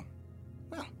 Oh,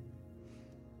 well,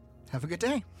 have a good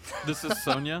day. This is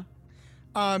Sonia?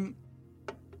 No,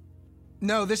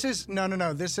 this is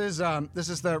This is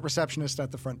the receptionist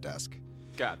at the front desk.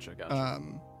 Gotcha.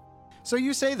 So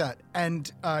you say that,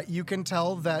 and you can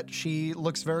tell that she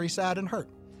looks very sad and hurt.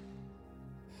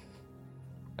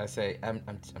 I say, I'm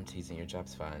teasing. Your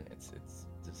job's fine.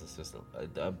 This is just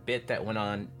a bit that went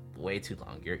on way too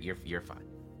long. You're fine.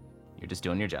 You're just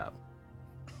doing your job.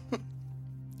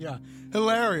 Yeah,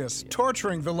 hilarious.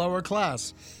 Torturing the lower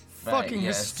class. Right, Fucking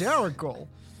yes. hysterical.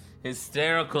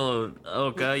 Hysterical,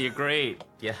 Oka. You're great.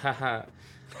 Yeah,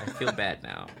 I feel bad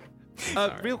now.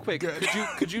 Real quick,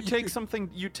 could you take something?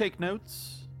 You take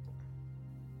notes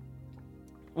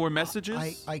or messages?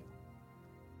 I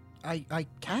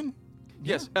can.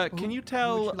 Yes. Can you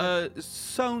tell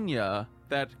Sonia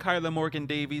that Kyla Morgan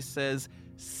Davies says,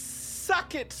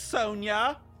 "Suck it,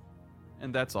 Sonia,"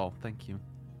 and that's all. Thank you.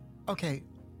 Okay.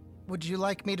 Would you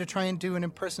like me to try and do an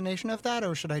impersonation of that,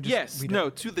 or should I just? Yes. No.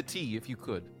 To the T, if you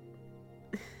could.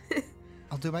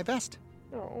 I'll do my best.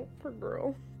 Oh, poor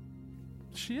girl.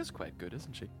 She is quite good,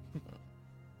 isn't she?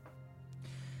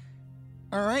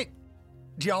 All right.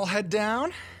 Do y'all head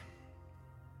down?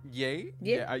 Yay?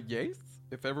 Yeah. Yes.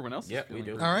 If everyone else is we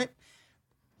do. All right.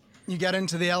 You get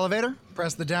into the elevator,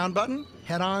 press the down button,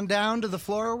 head on down to the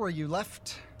floor where you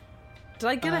left. Did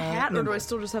I get a hat, or do Nimble. I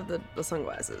still just have the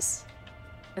sunglasses?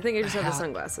 I think I just have the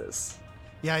sunglasses.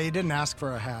 Yeah, you didn't ask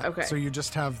for a hat. Okay. So you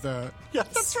just have the... Yeah,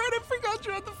 that's right. I forgot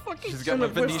you had the fucking... She's got I'm the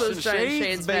gonna push Venetian those giant shades,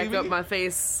 shades baby. back up my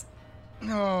face.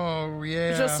 Oh,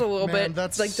 yeah. Just a little man, bit.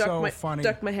 That's like so funny.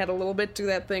 duck my head a little bit, do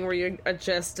that thing where you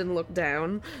adjust and look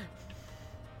down.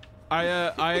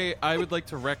 I would like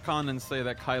to retcon and say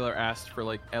that Kyler asked for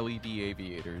like LED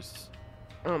aviators.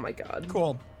 Oh my god.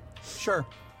 Cool. Sure.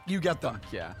 You get them.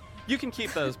 Yeah. You can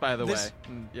keep those, by the This-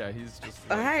 way. Yeah, he's just.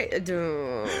 I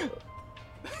do.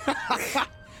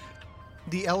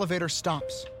 The elevator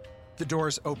stops. The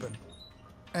doors open.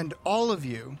 And all of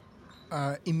you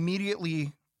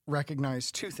immediately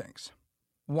recognize two things.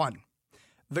 One,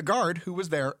 the guard who was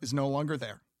there is no longer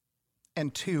there.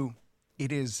 And two,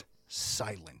 it is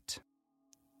silent.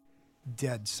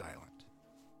 Dead silent.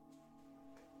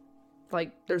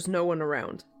 Like, there's no one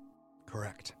around.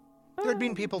 Correct. There had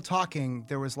been people talking.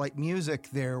 There was light music.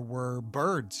 There were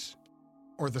birds,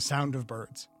 or the sound of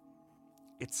birds.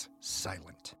 It's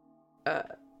silent.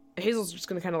 Hazel's just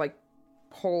gonna kind of like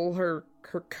pull her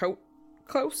coat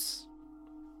close,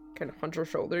 kind of hunch her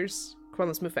shoulders. Come on,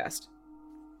 let's move fast.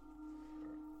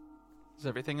 Is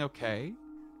everything okay?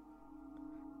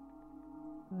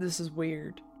 This is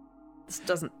weird. This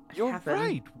doesn't You're happen.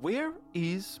 right. Where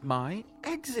is my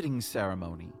exiting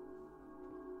ceremony?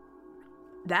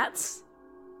 That's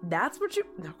what you.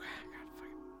 No, God,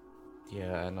 fuck.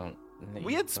 Yeah, I don't.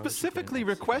 We had specifically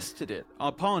requested it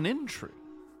upon entry.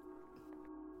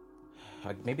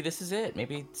 Maybe this is it.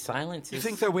 Maybe silence. You is,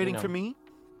 think they're waiting know, for me?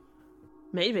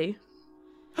 Maybe.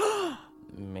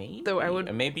 Maybe. Though I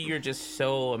would- Maybe you're just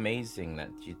so amazing that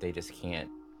they just can't.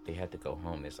 They had to go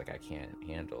home. It's like I can't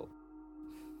handle.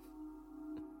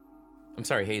 I'm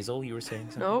sorry, Hazel. You were saying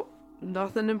something. Nope,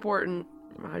 nothing important.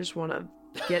 I just want to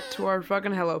get to our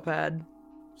fucking helipad.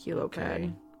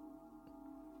 Helipad.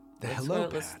 The Let's,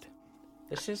 helipad.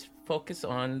 Let's just focus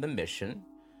on the mission.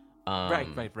 Right.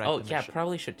 Oh, the yeah, mission.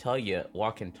 probably should tell you,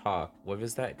 walk and talk. What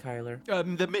was that, Kyler?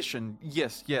 The mission.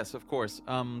 Yes, of course.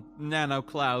 Nano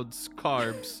clouds,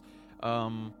 carbs.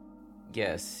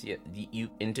 Yes, yeah,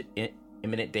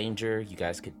 imminent danger. You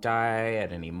guys could die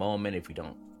at any moment if you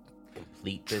don't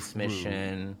complete this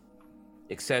mission,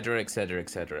 etc., etc.,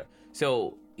 etc.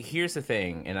 So here's the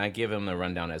thing, and I give him the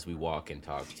rundown as we walk and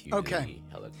talk to Okay.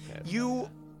 the helipad. You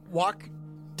walk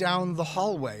down the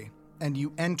hallway and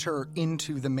you enter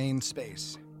into the main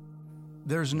space.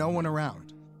 There's no one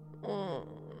around.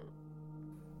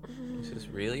 This is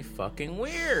really fucking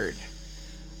weird.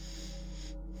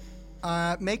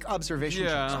 Make observation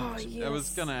checks. Yeah, Oh, I was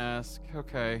yes. gonna ask.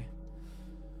 Okay.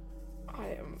 I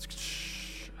am.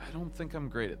 I don't think I'm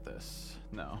great at this.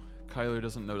 No, Kyler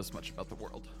doesn't notice much about the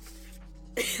world.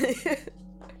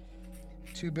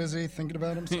 Too busy thinking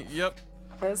about himself. Yep.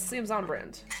 This seems on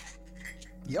brand.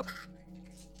 Yep.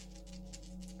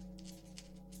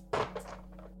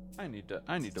 I need to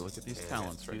look at these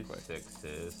talents right quick. 2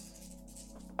 6s.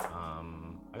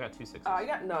 I got 2 6s. I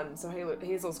got none, so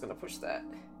Hazel's gonna push that.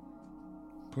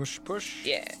 Push.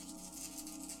 Yeah.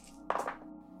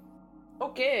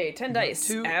 Okay, 10 dice.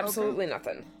 two? Absolutely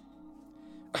nothing.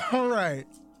 All right.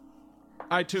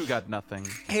 I too got nothing.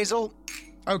 Hazel.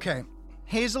 Okay.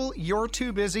 Hazel, you're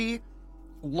too busy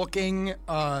looking,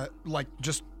 like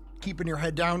just keeping your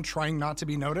head down, trying not to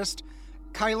be noticed.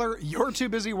 Kyler, you're too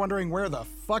busy wondering where the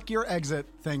fuck your exit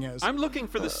thing is. I'm looking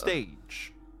for the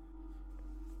stage.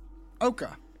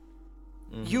 Oka,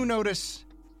 you notice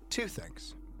two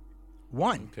things.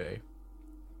 One, Okay.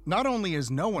 not only is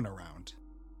no one around,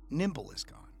 Nimble is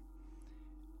gone.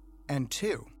 And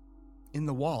two, in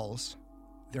the walls,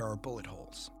 there are bullet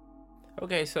holes.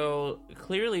 Okay, so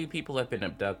clearly people have been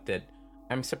abducted.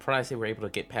 I'm surprised they were able to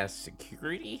get past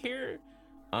security here.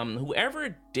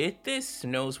 Whoever did this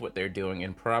knows what they're doing,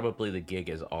 and probably the gig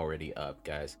is already up,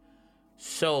 guys.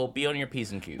 So be on your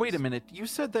P's and Q's. Wait a minute. You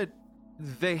said that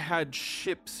they had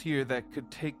ships here that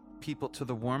could take people to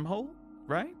the wormhole,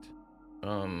 right?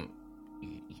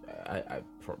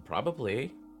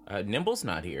 Probably. Nimble's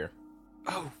not here.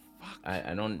 Oh, fuck.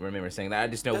 I don't remember saying that. I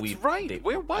just know That's right.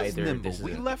 Where was Nimble?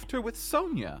 We left her with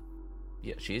Sonia.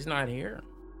 Yeah, she's not here.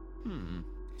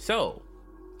 So,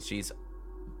 she's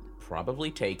probably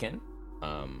taken.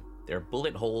 There are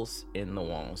bullet holes in the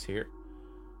walls here.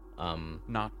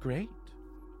 Not great.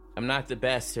 I'm not the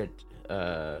best at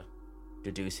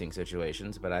deducing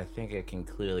situations, but I think I can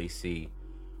clearly see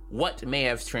what may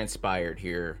have transpired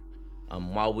here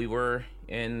while we were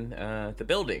in the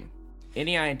building.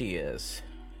 Any ideas?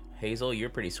 Hazel, you're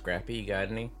pretty scrappy. You got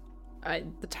any?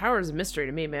 The tower is a mystery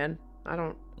to me, man. I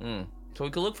don't... So we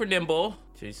could look for Nimble.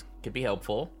 She could be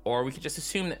helpful. Or we could just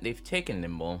assume that they've taken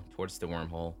Nimble towards the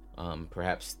wormhole.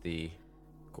 Perhaps the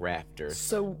grafters.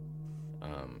 So...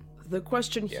 The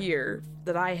question here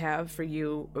that I have for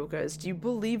you, Oka, is do you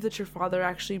believe that your father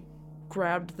actually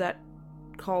called that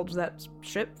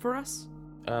ship for us?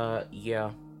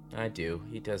 Yeah, I do.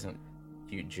 He doesn't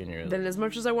generally... Then as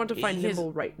much as I want to find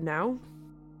Nimble right now,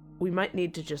 we might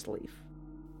need to just leave.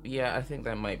 Yeah, I think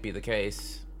that might be the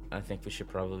case. I think we should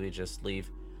probably just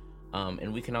leave.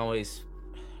 And we can always,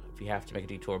 if we have to make a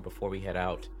detour before we head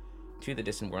out to the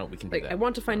distant world, we can do that. I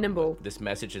want to find Nimble. This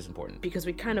message is important. Because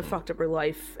we kind of fucked up her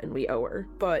life and we owe her,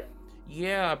 but...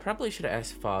 Yeah, I probably should have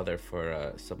asked Father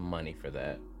for some money for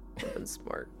that. That's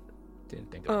smart. Didn't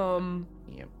think of it.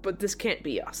 Yeah. But this can't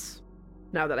be us.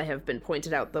 Now that I have been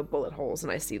pointed out the bullet holes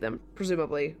and I see them,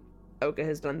 presumably Oka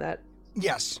has done that.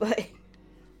 Yes.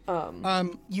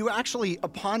 You actually,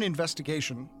 upon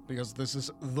investigation, because this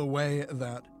is the way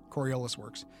that Coriolis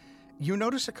works, you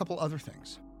notice a couple other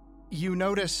things. You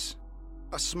notice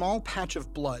a small patch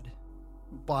of blood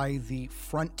by the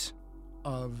front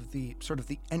of the sort of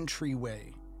the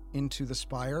entryway into the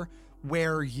spire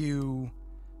where you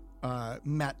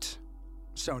met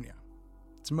Sonia.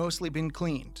 It's mostly been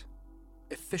cleaned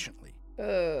efficiently.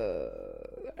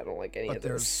 I don't like any of this.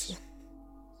 There's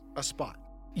a spot.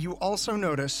 You also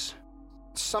notice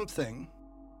something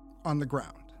on the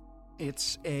ground.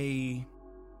 It's a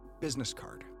business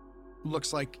card.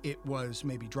 Looks like it was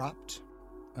maybe dropped.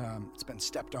 It's been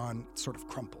stepped on. It's sort of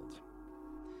crumpled.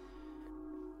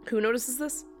 Who notices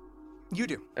this? You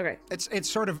do. Okay. It's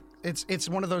sort of it's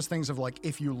one of those things of like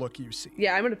if you look, you see.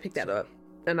 Yeah, I'm gonna pick that up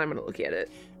and I'm gonna look at it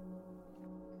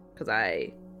because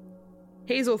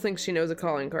Hazel thinks she knows a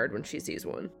calling card when she sees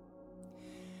one.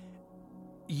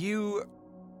 You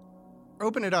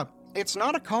open it up. It's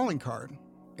not a calling card.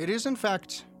 It is, in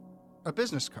fact, a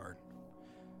business card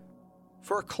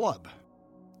for a club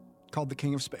called the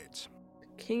King of Spades.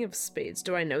 King of Spades.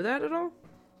 Do I know that at all?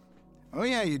 Oh,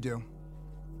 yeah, you do.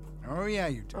 Oh, yeah,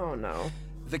 you do. Oh, no.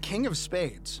 The King of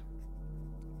Spades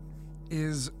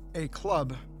is a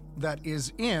club that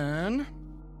is in...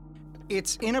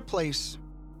 It's in a place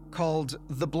called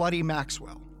the Bloody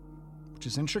Maxwell, which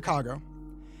is in Chicago,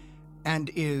 and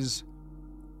is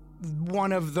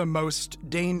one of the most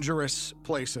dangerous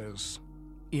places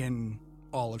in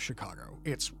all of Chicago.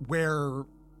 It's where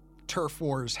turf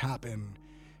wars happen.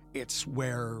 It's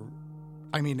where,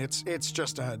 I mean, it's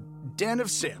just a den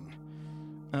of sin.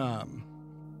 It's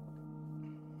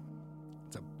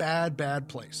a bad, bad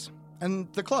place.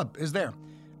 And the club is there.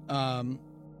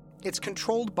 It's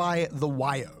controlled by the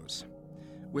Wyos,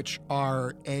 which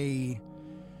are a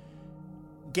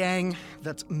gang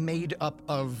that's made up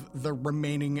of the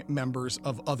remaining members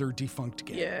of other defunct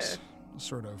gangs. Yeah.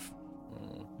 Sort of,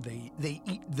 they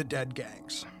eat the dead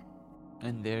gangs.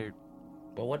 And they're...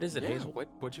 But what is it, Yeah, Hazel?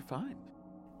 what'd you find?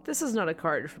 This is not a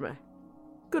card from a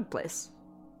good place.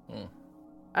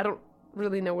 I don't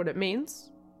really know what it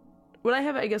means. Would I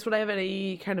have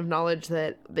any kind of knowledge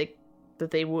that the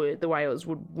Wyos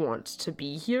would want to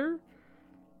be here?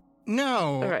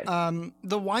 No. Okay.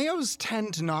 The Wyos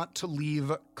tend not to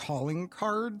leave calling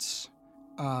cards,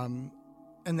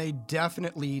 and they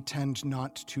definitely tend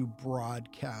not to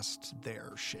broadcast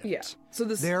their shit. Yeah. So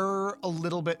they're a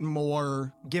little bit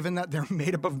more, given that they're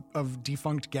made up of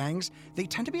defunct gangs, they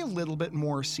tend to be a little bit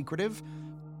more secretive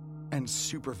and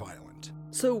super violent.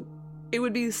 So it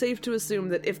would be safe to assume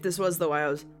that if this was the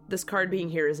Wyos, this card being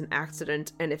here is an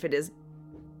accident, and if it is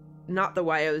not the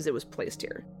Wyos, it was placed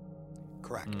here.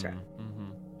 Correct.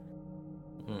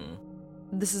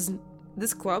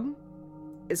 This club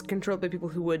is controlled by people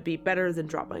who would be better than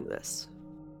dropping this.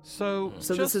 So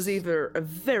this is either a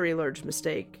very large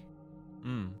mistake,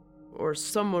 or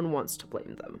someone wants to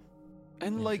blame them.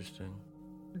 And like,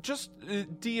 just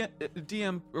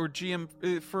DM or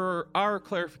GM for our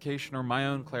clarification or my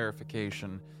own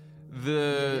clarification,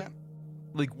 the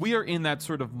like we are in that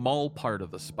sort of mall part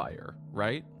of the spire,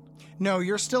 right? No,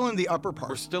 you're still in the upper part.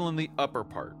 We're still in the upper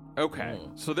part. Okay.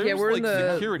 So there's we're like in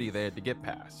the- security they had to get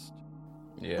past.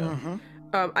 Yeah.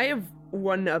 I have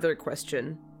one other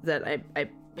question that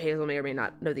Hazel may or may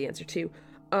not know the answer to.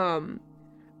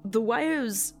 The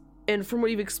Wyos, and from what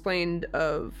you've explained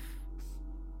of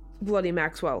Bloody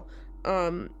Maxwell,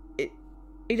 it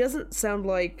doesn't sound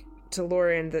like to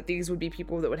Lauren that these would be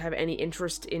people that would have any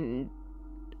interest in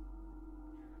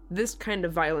this kind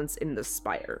of violence in the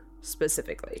Spire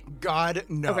specifically. God,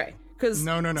 no. Okay, because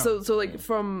no. So like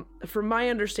from my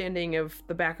understanding of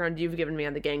the background you've given me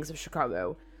on the gangs of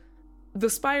Chicago, the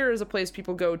Spire is a place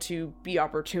people go to be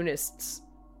opportunists,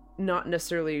 not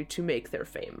necessarily to make their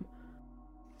fame.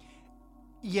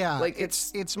 Yeah, Like,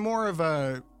 it's more of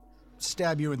a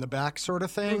stab you in the back sort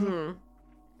of thing,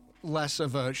 less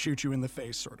of a shoot you in the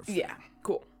face sort of thing. Yeah,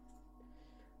 cool.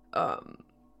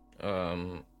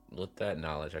 With that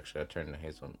knowledge, actually, I turned to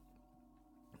Hazel.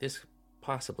 This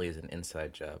possibly is an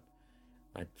inside job.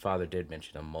 My father did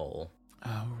mention a mole.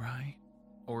 Oh, right.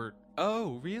 Or,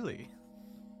 oh, really?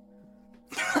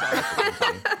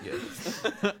 Yes.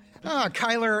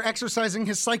 Kyler exercising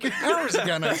his psychic powers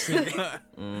again, I see.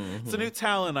 It's a new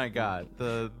talent I got.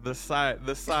 The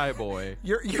psi boy.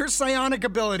 Your psionic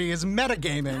ability is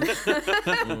metagaming.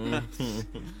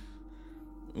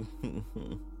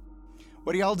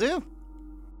 What do y'all do?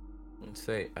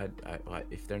 Say, I,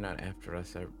 if they're not after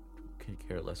us, I could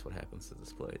care less what happens to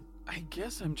this place. I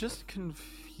guess I'm just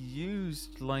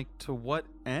confused, like, to what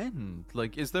end?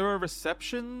 Like, is there a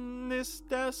receptionist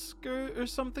desk or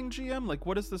something, GM? Like,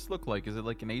 what does this look like? Is it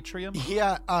like an atrium?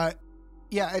 Yeah,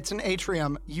 it's an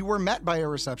atrium. You were met by a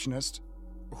receptionist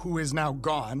who is now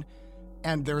gone,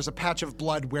 and there's a patch of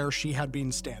blood where she had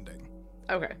been standing.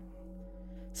 Okay.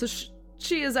 So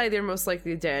she is either most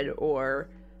likely dead or...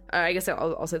 I guess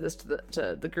I'll say this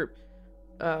to the group.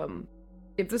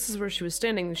 If this is where she was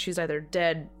standing, she's either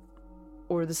dead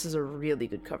or this is a really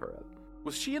good cover-up.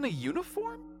 Was she in a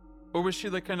uniform? Or was she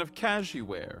like kind of casual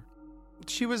wear?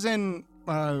 She was in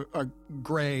a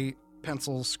gray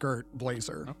pencil skirt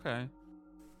blazer. Okay.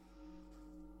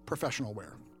 Professional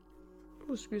wear.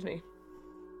 Oh, excuse me.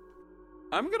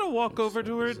 I'm gonna walk over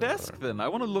to her desk then. I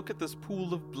want to look at this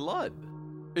pool of blood.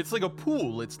 It's like a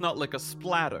pool. It's not like a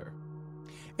splatter.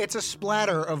 It's a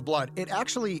splatter of blood. It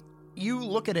actually, you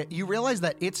look at it, you realize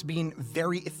that it's been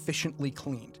very efficiently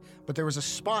cleaned, but there was a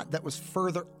spot that was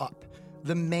further up.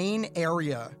 The main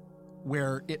area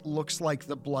where it looks like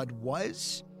the blood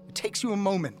was, it takes you a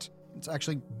moment. It's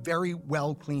actually very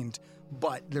well cleaned,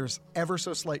 but there's ever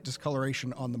so slight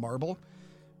discoloration on the marble.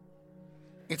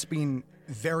 It's been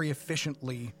very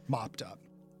efficiently mopped up.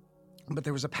 But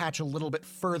there was a patch a little bit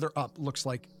further up, looks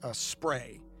like a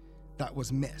spray that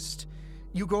was missed.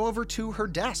 You go over to her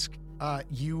desk.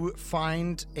 You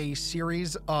find a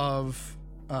series of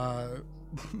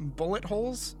bullet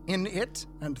holes in it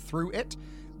and through it.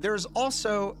 There's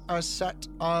also a set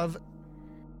of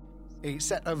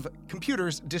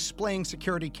computers displaying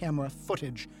security camera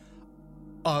footage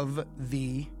of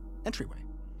the entryway.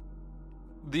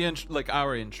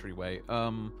 Our entryway.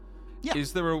 Yeah.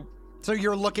 Is there a... So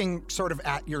you're looking sort of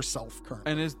at yourself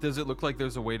currently. And does it look like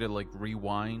there's a way to like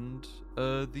rewind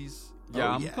these?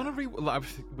 Yeah, I'm gonna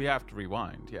we have to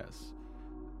rewind, yes.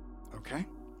 Okay.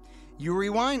 You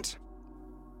rewind.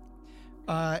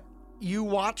 You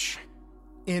watch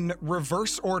in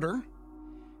reverse order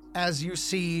as you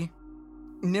see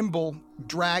Nimble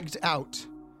dragged out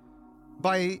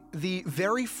by the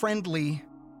very friendly,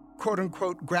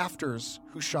 quote-unquote, grafters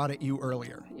who shot at you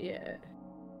earlier. Yeah.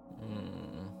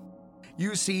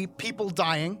 You see people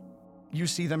dying. You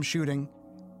see them shooting.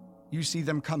 You see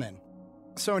them come in.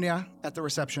 Sonia, at the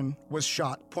reception, was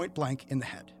shot point blank in the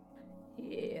head.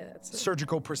 Yeah, that's...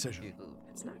 Surgical precision.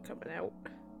 It's not coming out.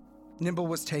 Nimble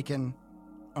was taken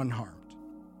unharmed.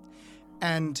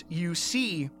 And you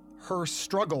see her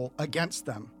struggle against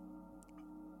them.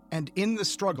 And in the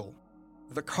struggle,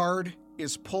 the card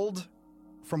is pulled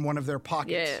from one of their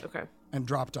pockets. Yeah, okay. And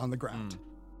dropped on the ground.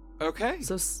 Okay.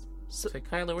 So Say,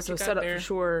 Kyler, what so you got set up there? for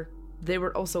sure, they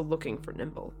were also looking for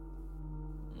Nimble.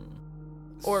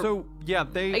 Or so yeah,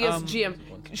 they. I guess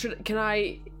GM,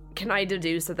 can I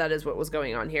deduce that is what was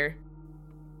going on here?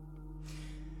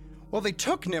 Well, they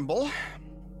took Nimble.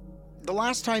 The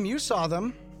last time you saw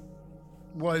them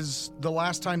was the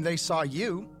last time they saw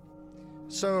you.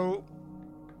 So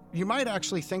you might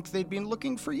actually think they'd been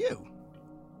looking for you.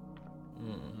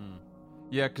 Mm-hmm.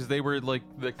 Yeah, because they were like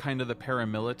the kind of the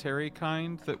paramilitary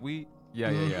kind that we.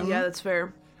 Yeah. Yeah, that's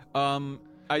fair.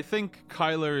 I think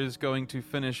Kyler is going to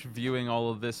finish viewing all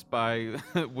of this by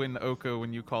when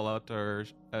you call out to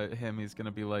him, he's going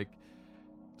to be like,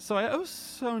 so I owe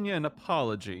Sonia an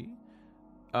apology.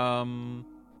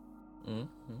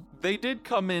 They did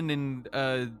come in and,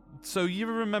 so you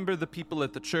remember the people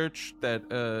at the church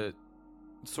that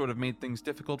sort of made things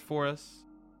difficult for us?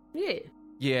 Yeah.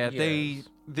 Yeah, Yes.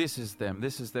 this is them.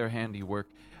 This is their handiwork.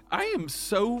 I am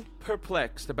so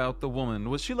perplexed about the woman.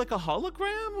 Was she like a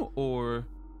hologram, or...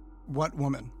 What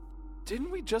woman?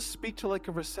 Didn't we just speak to like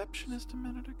a receptionist a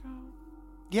minute ago?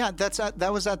 Yeah,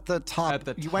 that was at the top. At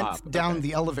the you top, went down okay.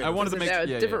 the elevator. I wanted to make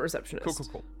different receptionist.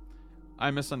 Cool.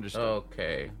 I misunderstood.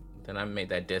 Okay. Then I made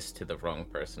that diss to the wrong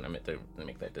person. I meant to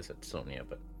make that diss at Sonia,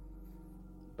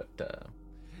 but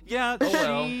yeah, oh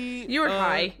well. You were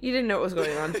high. You didn't know what was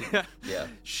going on. Yeah.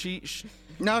 She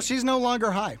No, she's no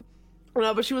longer high.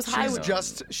 No, but she was high.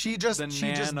 She just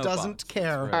doesn't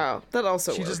care. Oh, that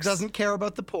also She works. just doesn't care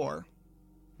about the poor.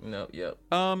 No. Yep.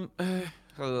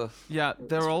 yeah,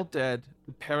 they're all dead.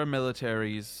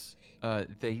 Paramilitaries.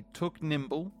 They took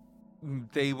Nimble.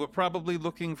 They were probably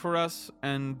looking for us,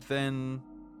 and then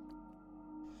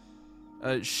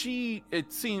she,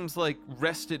 it seems like,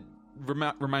 rested.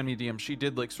 Remind me, DM. She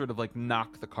did like sort of like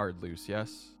knock the card loose.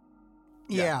 Yes.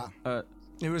 Yeah.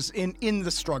 It was in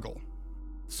the struggle.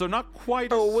 So not quite.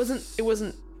 Oh, it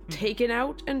wasn't taken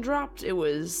out and dropped. It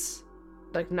was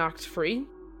like knocked free.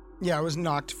 Yeah, it was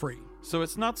knocked free. So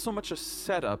it's not so much a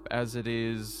setup as it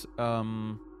is.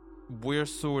 We're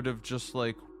sort of just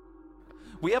like,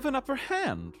 we have an upper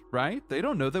hand, right? They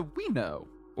don't know that we know,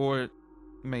 or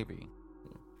maybe.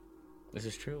 This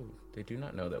is true. They do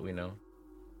not know that we know.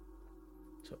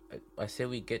 So I say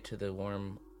we get to the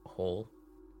wormhole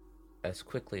as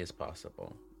quickly as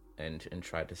possible and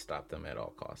try to stop them at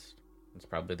all costs. It's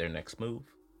probably their next move.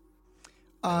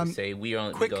 Say we go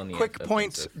on the quick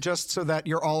point, offensive. just so that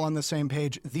you're all on the same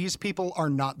page. These people are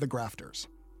not the grafters.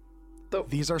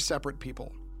 These are separate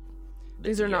people.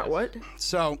 These are not what?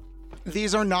 So,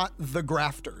 these are not the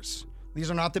grafters.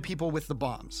 These are not the people with the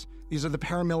bombs. These are the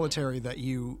paramilitary that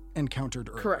you encountered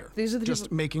earlier. Correct. These are the just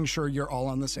people... making sure you're all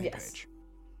on the same page.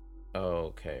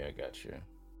 Okay, I got you.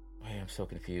 Wait, I'm so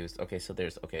confused. So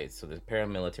there's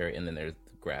paramilitary and then there's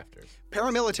the grafters.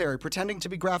 Paramilitary pretending to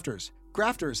be grafters.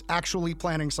 Grafters actually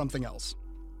planning something else.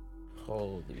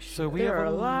 Holy shit. So There are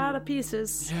a lot of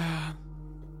pieces. Yeah.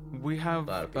 We have,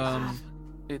 A lot of pieces.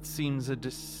 it seems a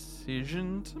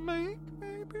decision to make,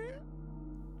 maybe?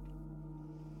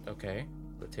 Okay,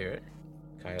 let's hear it.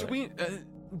 Kyler.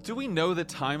 Do we know the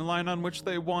timeline on which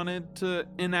they wanted to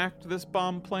enact this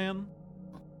bomb plan?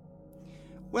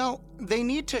 Well, they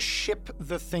need to ship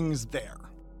the things there.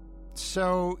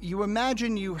 So you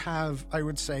imagine you have, I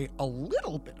would say, a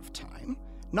little bit of time.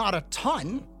 Not a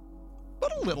ton,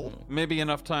 but a little. Maybe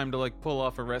enough time to like pull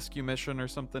off a rescue mission or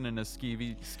something in a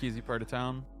skeezy part of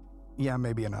town? Yeah,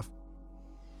 maybe enough.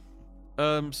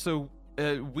 So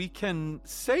we can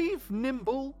save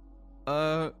Nimble.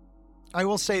 I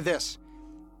will say this.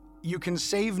 You can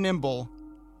save Nimble,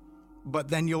 but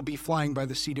then you'll be flying by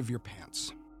the seat of your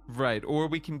pants. Right, or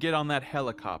we can get on that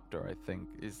helicopter, I think,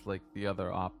 is like the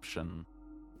other option.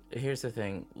 Here's the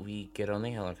thing. We get on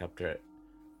the helicopter.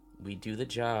 We do the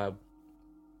job.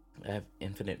 I have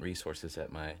infinite resources at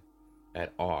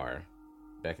our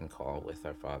beck and call with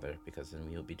our father, because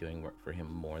then we'll be doing work for him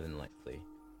more than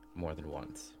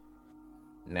once.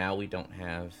 Now we don't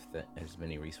have as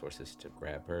many resources to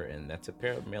grab her, and that's a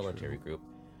paramilitary group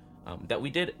that we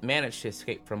did manage to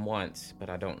escape from once, but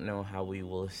I don't know how we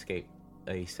will escape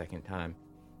a second time.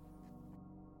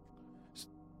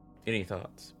 Any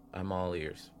thoughts? I'm all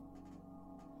ears.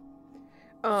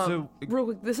 So real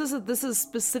quick, this is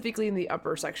specifically in the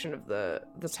upper section of the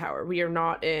tower. We are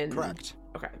not in. Correct.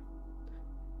 Okay.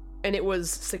 And it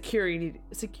was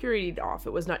securityed off.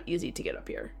 It was not easy to get up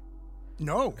here.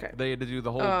 No. Okay. they had to do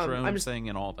the whole drone thing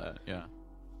and all that, yeah.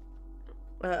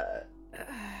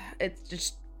 It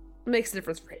just makes a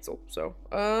difference for Hazel. So,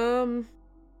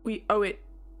 we owe it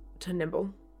to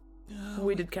Nimble.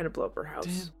 We did kind of blow up her house.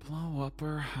 Did blow up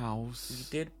her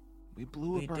house. We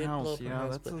blew up her house. Yeah,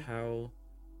 that's but how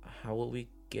will we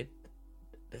get?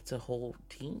 That's a whole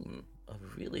team of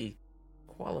really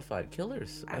qualified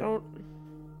killers.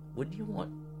 Wouldn't you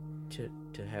want to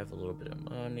have a little bit of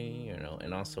money,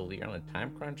 and also we're on a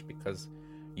time crunch because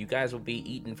you guys will be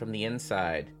eaten from the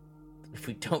inside if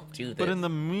we don't do this. But in the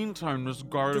meantime, this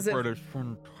garlic bread is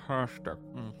fantastic.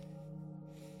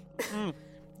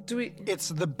 Do we? It's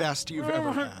the best you've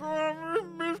ever had. God, I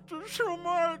missed it so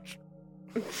much.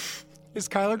 Is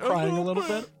Kyler crying a little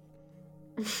bit?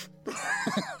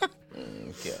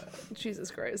 God.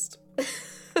 Jesus Christ.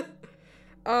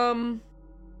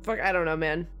 Fuck, I don't know,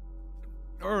 man.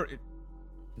 Or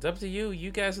It's up to you.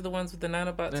 You guys are the ones with the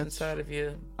nanobots inside of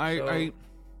you.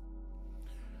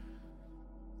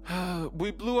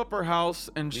 We blew up her house,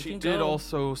 and We she can did go.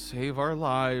 also save our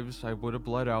lives. I would have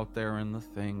bled out there in the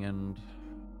thing, and...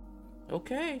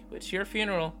 Okay, it's your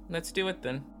funeral. Let's do it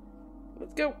then.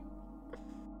 Let's go.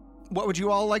 What would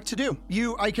you all like to do?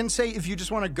 I can say if you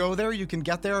just want to go there, you can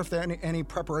get there. If there are any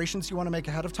preparations you want to make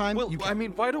ahead of time, Well, you can. I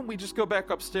mean, why don't we just go back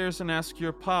upstairs and ask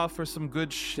your pa for some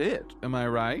good shit? Am I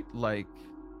right? Like,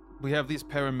 we have these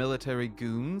paramilitary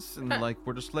goons, and like,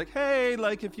 we're just like, hey,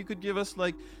 like, if you could give us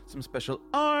like some special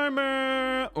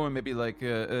armor, or maybe like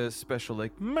a special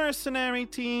like mercenary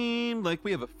team. Like,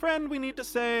 we have a friend we need to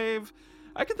save.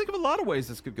 I can think of a lot of ways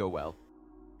this could go well.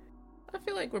 I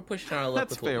feel like we're pushing our luck.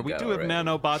 That's with what fair. We do have already.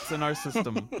 nanobots in our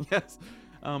system. Yes.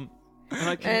 And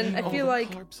I feel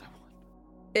like carbs I want.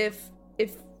 if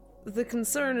the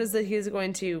concern is that he is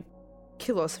going to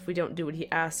kill us if we don't do what he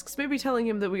asks, maybe telling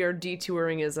him that we are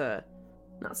detouring is not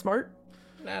smart.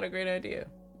 Not a great idea.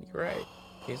 You're right.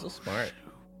 Hazel's smart.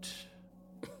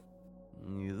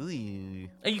 You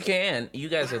can. You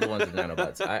guys are the ones with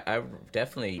nanobots. I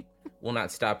definitely will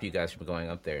not stop you guys from going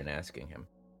up there and asking him.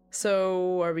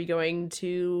 So, are we going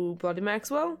to Bloody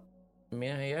Maxwell?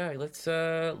 Yeah. Let's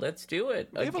do it.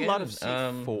 We have a lot of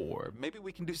C4. Maybe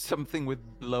we can do something with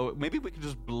Maybe we can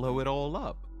just blow it all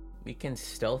up. We can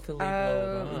stealthily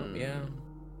blow them up. Yeah.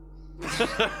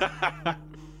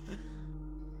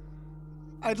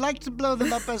 I'd like to blow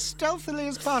them up as stealthily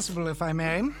as possible, if I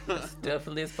may. As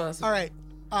stealthily as possible. All right.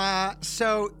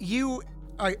 So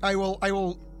I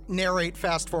will narrate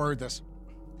fast forward this.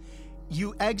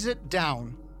 You exit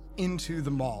down into the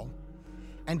mall,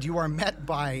 and you are met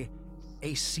by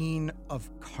a scene of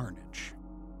carnage.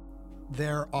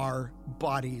 There are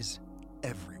bodies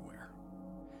everywhere.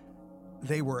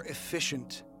 They were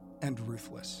efficient and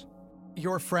ruthless.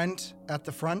 Your friend at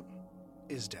the front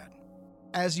is dead.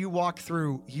 As you walk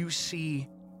through, you see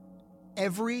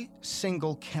every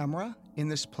single camera in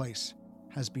this place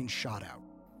has been shot out.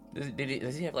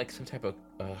 Does he have like some type of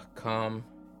comm?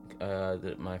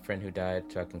 That my friend who died,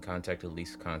 so I can contact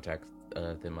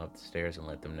them upstairs and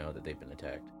let them know that they've been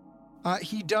attacked.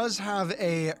 He does have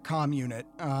a comm unit.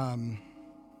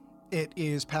 It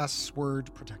is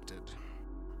password protected.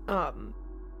 Can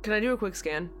I do a quick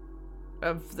scan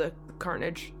of the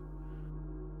carnage?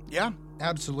 Yeah,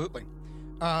 absolutely.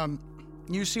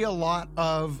 You see a lot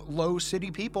of low city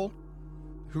people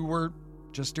who were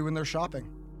just doing their shopping.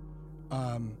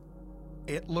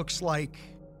 It looks like,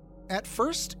 at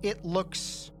first, it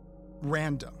looks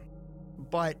random,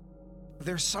 but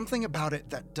there's something about it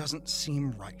that doesn't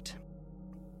seem right.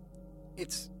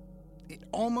 It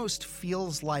almost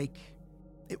feels like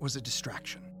it was a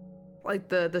distraction. Like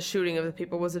the shooting of the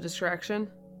people was a distraction?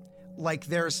 Like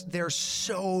there's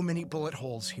so many bullet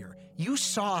holes here. You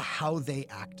saw how they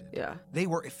acted. Yeah. They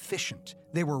were efficient.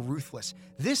 They were ruthless.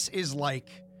 This is like...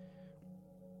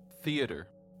 Theater.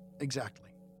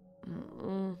 Exactly.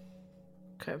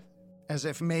 Okay. As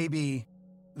if maybe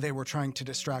they were trying to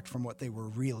distract from what they were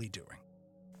really doing.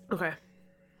 Okay.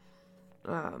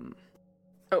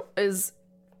 Is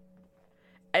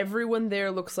everyone there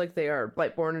looks like they are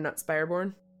Blightborn and not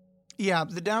Spireborn? Yeah,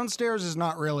 the downstairs is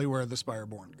not really where the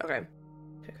Spireborn go. Okay.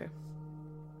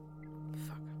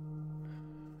 Fuck.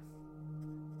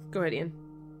 Go ahead, Ian.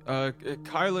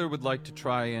 Kyler would like to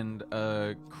try and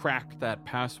crack that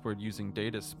password using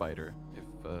Data Spider.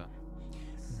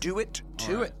 Do it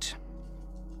to right. it.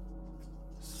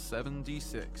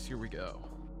 7d6. Here we go.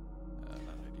 Not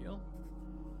ideal.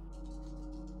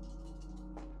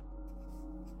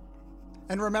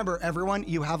 And remember, everyone,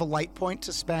 you have a light point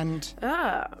to spend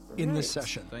in this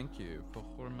session. Thank you for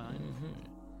reminding me.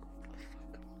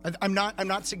 I'm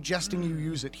not suggesting you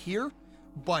use it here,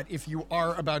 but if you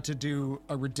are about to do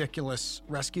a ridiculous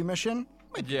rescue mission,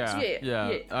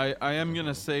 Yeah. I am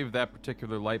gonna save that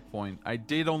particular light point. I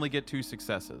did only get 2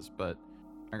 successes, but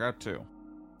I got 2.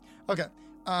 Okay.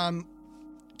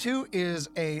 2 is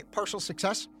a partial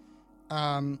success.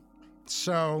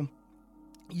 So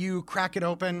you crack it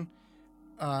open.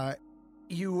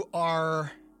 You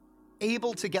are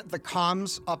able to get the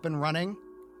comms up and running,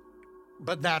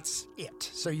 but that's it.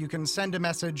 So you can send a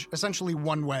message essentially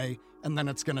one way, and then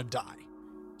it's gonna die.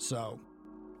 So...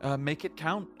 make it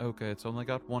count, Oka. It's only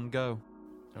got 1 go.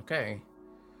 Okay.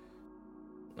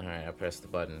 Alright, I press the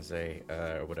button and say,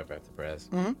 or whatever I have to press.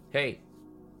 Mm-hmm. Hey,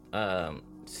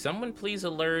 someone please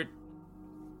alert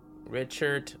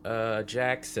Richard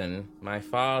Jackson, my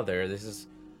father. This is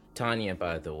Tanya,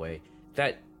 by the way.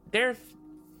 That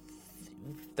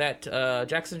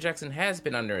Jackson has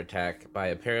been under attack by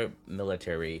a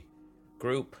paramilitary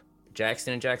group,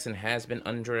 Jackson and Jackson has been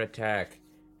under attack,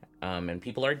 and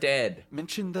people are dead.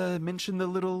 Mention the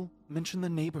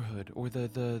neighborhood or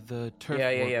the turf.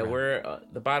 Yeah. We're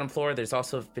the bottom floor. There's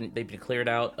also they've been cleared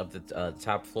out of the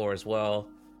top floor as well.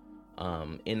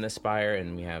 In the spire,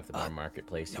 and we have the bar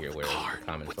marketplace here where the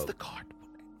common folk. What's the card?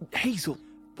 Hazel.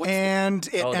 It ends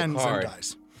and card.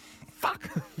 dies. Fuck.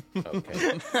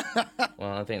 Okay.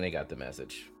 Well, I think they got the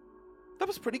message. That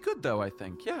was pretty good, though, I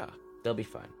think. Yeah. They'll be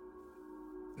fine.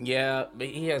 Yeah, but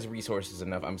he has resources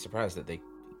enough. I'm surprised that they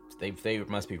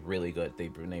must be really good.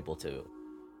 They've been able to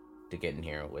get in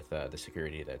here with the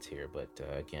security that's here. But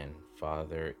again,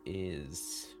 Father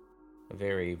is a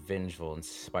very vengeful and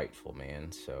spiteful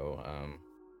man. So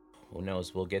who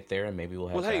knows? We'll get there, and maybe we'll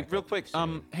have. Well, hey, real backup quick,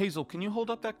 soon. Hazel, can you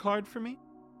hold up that card for me?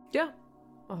 Yeah,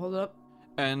 I'll hold it up.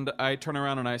 And I turn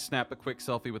around and I snap a quick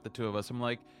selfie with the two of us. I'm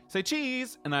like, say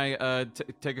cheese, and I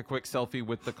take a quick selfie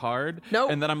with the card. No.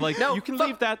 And then I'm like, No. you can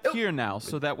leave that here now,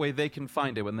 so that way they can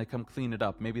find it when they come clean it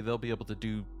up. Maybe they'll be able to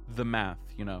do the math,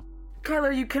 you know.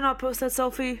 Kyler, you cannot post that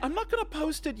selfie. I'm not gonna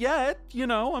post it yet, you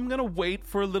know. I'm gonna wait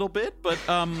for a little bit, but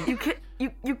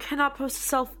You cannot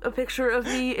post a picture of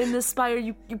me in this spire.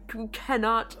 You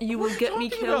cannot. You will get me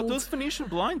killed. About? Those Phoenician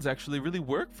blinds actually really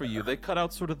work for you. They cut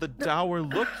out sort of the dour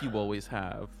look you always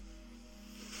have.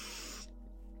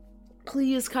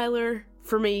 Please, Kyler,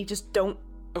 for me, just don't.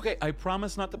 Okay, I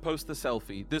promise not to post the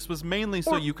selfie. This was mainly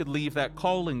so you could leave that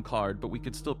calling card, but we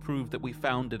could still prove that we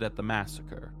found it at the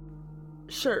massacre.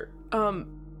 Sure.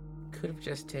 Could have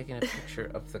just taken a picture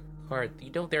of the card.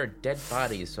 You know, there are dead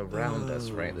bodies around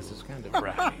us, right? This is kind of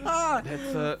right.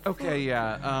 That's okay,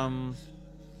 yeah.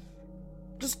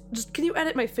 Just can you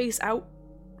edit my face out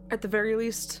at the very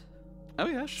least? Oh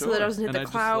yeah, sure. So that I doesn't hit And the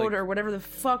cloud or whatever the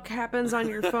fuck happens on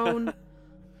your phone.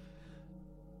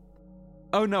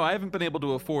 Oh no, I haven't been able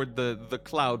to afford the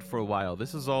cloud for a while.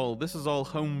 This is all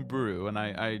home brew, and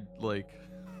I like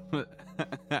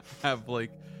have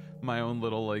like my own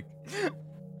little like.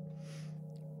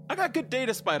 I got good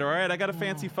data, Spider. All right, I got a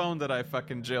fancy phone that I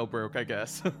fucking jailbroke, I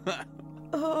guess.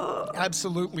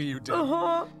 Absolutely, you did.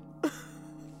 Uh-huh.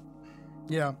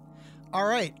 Yeah. All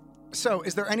right. So,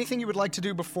 is there anything you would like to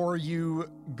do before you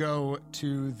go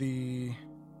to the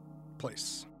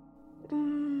place?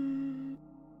 I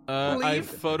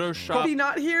photoshopped. Probably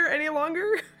not here any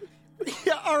longer.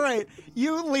 Yeah, all right.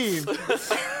 You leave.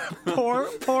 Poor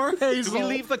Hazel. Do we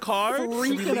leave the card? Should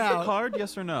we leave out. the card?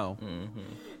 Yes or no? Mm-hmm.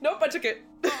 Nope, I took it.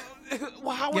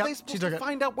 Well, how are they supposed to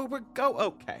find out where we're go?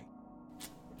 Okay.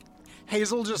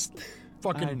 Hazel just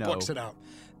fucking books it out.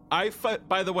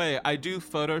 By the way, I do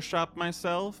Photoshop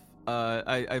myself.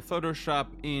 I Photoshop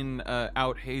in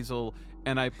out Hazel,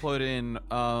 and I put in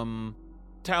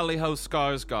Tally-Ho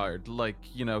Skarsgård. Like,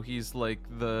 you know, he's like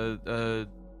the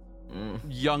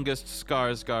youngest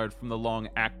Skarsgård from the long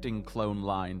acting clone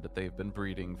line that they've been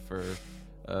breeding for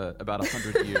about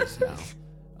 100 years now.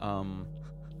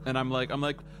 And I'm like,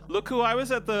 look who I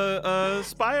was at the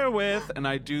Spire with, and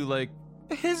I do like.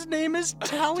 His name is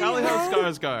Tally-Ho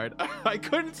Skarsgård. I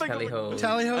couldn't think Tally-Ho of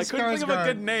Skarsgård. a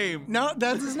good name. No,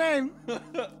 that's his name.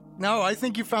 No, I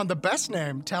think you found the best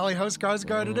name. Tally-Ho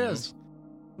Skarsgård it is.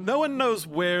 No one knows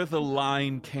where the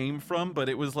line came from, but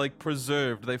it was like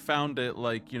preserved. They found it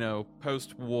like, you know,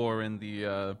 post-war in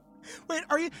the Wait,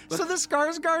 are you so the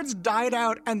Skarsgårds died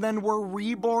out and then were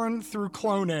reborn through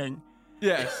cloning?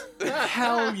 Yes.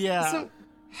 Hell yeah.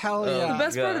 Hell yeah. The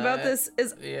best part about this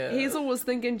is Hazel was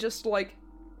thinking just like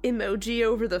emoji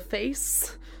over the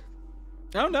face.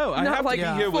 Oh no, I Not have like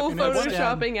to be here full with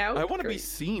photoshopping out. I want to be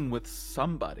seen with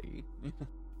somebody.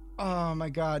 Oh my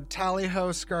god, Tally-Ho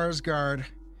Skarsgård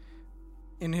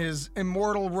in his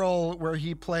immortal role where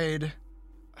he played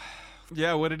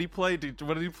Yeah, what did he play?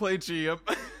 What did he play, GM?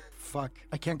 Fuck,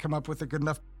 I can't come up with a good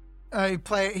enough. He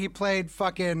played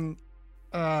fucking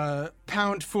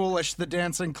Pound Foolish the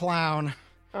Dancing Clown.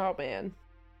 Oh man.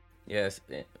 Yes.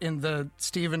 In the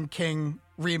Stephen King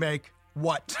remake,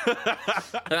 What?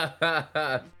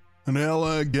 An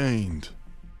ally gained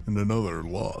and another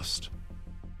lost.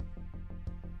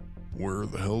 Where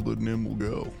the hell did Nimble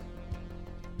go?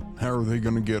 How are they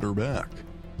gonna get her back?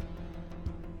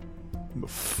 What the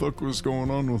fuck was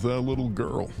going on with that little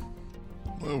girl?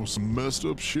 That was some messed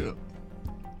up shit.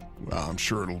 Well, I'm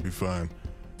sure it'll be fine.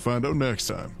 Find out next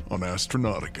time on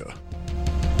Astronautica.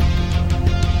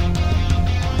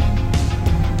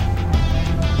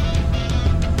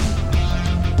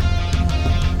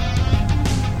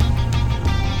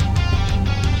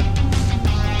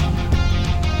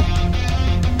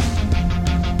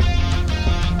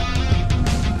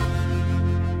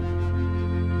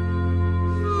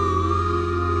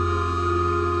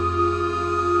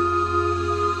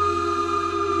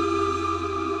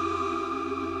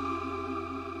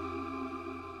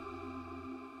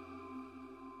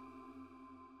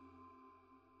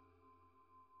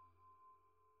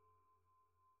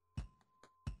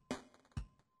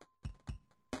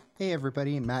 Hey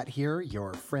everybody, Matt here,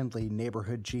 your friendly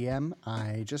neighborhood GM.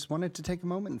 I just wanted to take a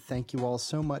moment and thank you all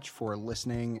so much for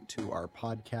listening to our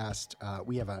podcast.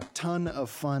 We have a ton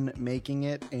of fun making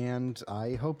it, and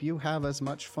I hope you have as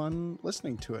much fun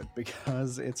listening to it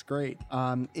because it's great.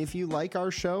 If you like our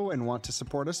show and want to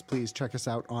support us, please check us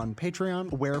out on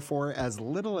Patreon, where for as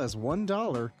little as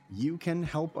 $1, you can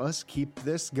help us keep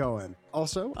this going.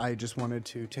 Also, I just wanted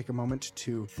to take a moment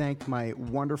to thank my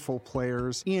wonderful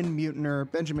players, Ian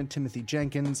Mutiner, Benjamin Timothy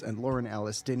Jenkins, and Lauren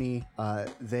Alice Dinney.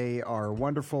 They are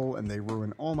wonderful and they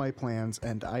ruin all my plans,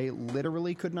 and I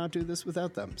literally could not do this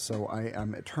without them, so I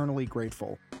am eternally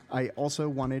grateful. I also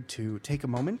wanted to take a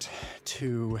moment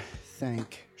to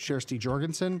thank Shersty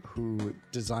Jorgensen, who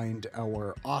designed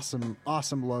our awesome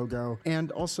logo,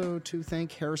 and also to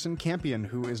thank Harrison Campion,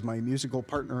 who is my musical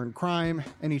partner in crime.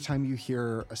 Anytime you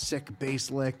hear a sick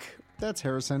bass lick, that's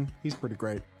Harrison. He's pretty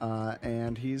great,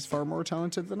 and he's far more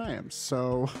talented than I am,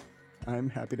 so I'm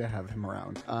happy to have him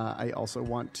around. I also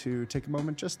want to take a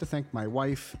moment just to thank my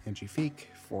wife, Angie Feek,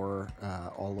 for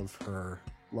all of her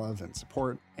love and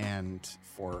support, and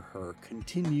for her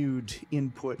continued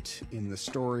input in the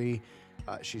story.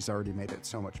 She's already made it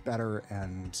so much better,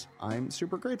 and I'm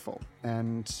super grateful.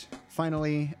 And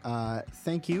finally,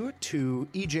 thank you to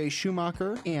EJ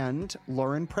Schumacher and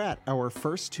Lauren Pratt, our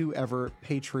first two ever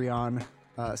Patreon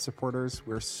supporters.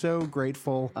 We're so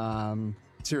grateful.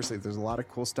 Seriously, there's a lot of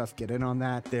cool stuff. Get in on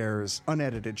that. There's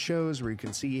unedited shows where you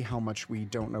can see how much we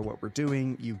don't know what we're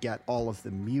doing. You get all of the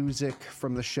music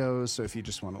from the shows. So if you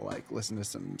just want to like listen to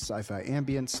some sci-fi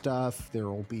ambient stuff, there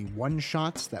will be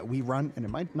one-shots that we run, and it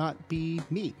might not be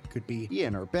me. It could be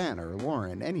Ian or Ben or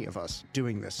Lauren, any of us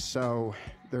doing this. So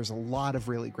there's a lot of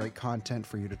really great content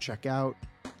for you to check out.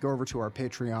 Go over to our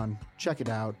Patreon, check it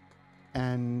out.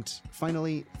 And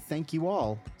finally, thank you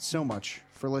all so much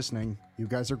for listening. You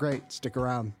guys are great. Stick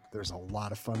around. There's a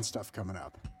lot of fun stuff coming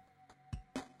up.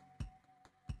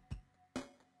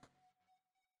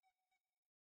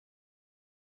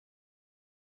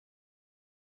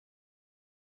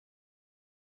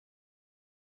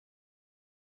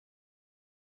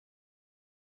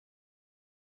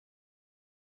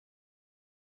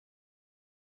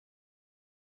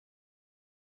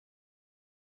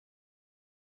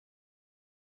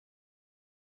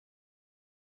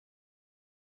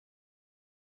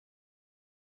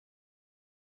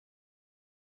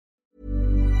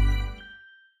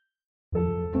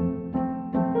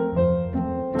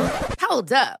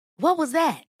 Hold up. What was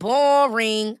that?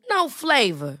 Boring. No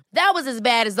flavor. That was as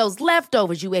bad as those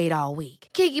leftovers you ate all week.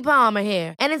 Keke Palmer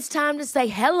here, and it's time to say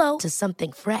hello to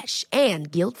something fresh and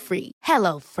guilt-free.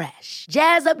 Hello Fresh.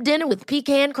 Jazz up dinner with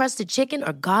pecan-crusted chicken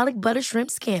or garlic butter shrimp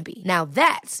scampi. Now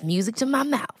that's music to my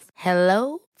mouth.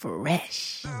 Hello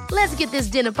Fresh. Let's get this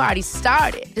dinner party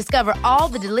started. Discover all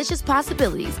the delicious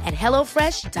possibilities at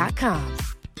HelloFresh.com.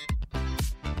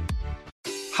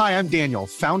 Hi, I'm Daniel,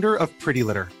 founder of Pretty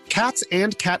Litter. Cats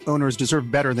and cat owners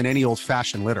deserve better than any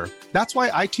old-fashioned litter. That's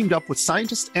why I teamed up with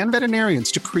scientists and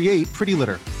veterinarians to create Pretty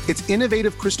Litter. Its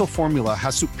innovative crystal formula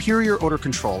has superior odor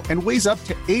control and weighs up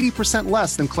to 80%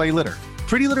 less than clay litter.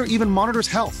 Pretty Litter even monitors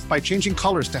health by changing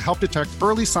colors to help detect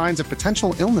early signs of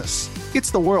potential illness.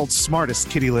 It's the world's smartest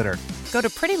kitty litter. Go to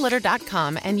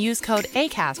prettylitter.com and use code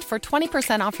ACAST for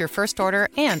 20% off your first order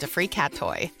and a free cat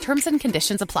toy. Terms and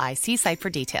conditions apply. See site for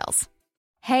details.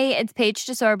 Hey, it's Paige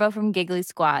DeSorbo from Giggly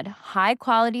Squad. High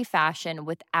quality fashion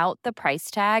without the price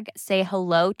tag. Say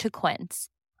hello to Quince.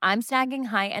 I'm snagging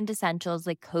high-end essentials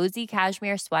like cozy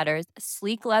cashmere sweaters,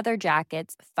 sleek leather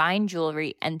jackets, fine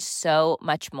jewelry, and so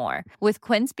much more. With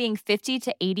Quince being 50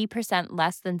 to 80%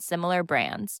 less than similar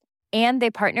brands. And they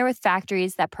partner with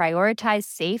factories that prioritize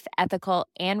safe, ethical,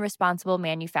 and responsible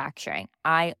manufacturing.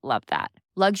 I love that.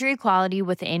 Luxury quality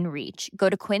within reach. Go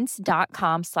to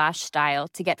quince.com/style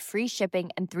to get free shipping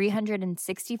and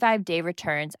 365-day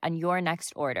returns on your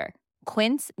next order.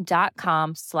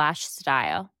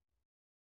 Quince.com/style.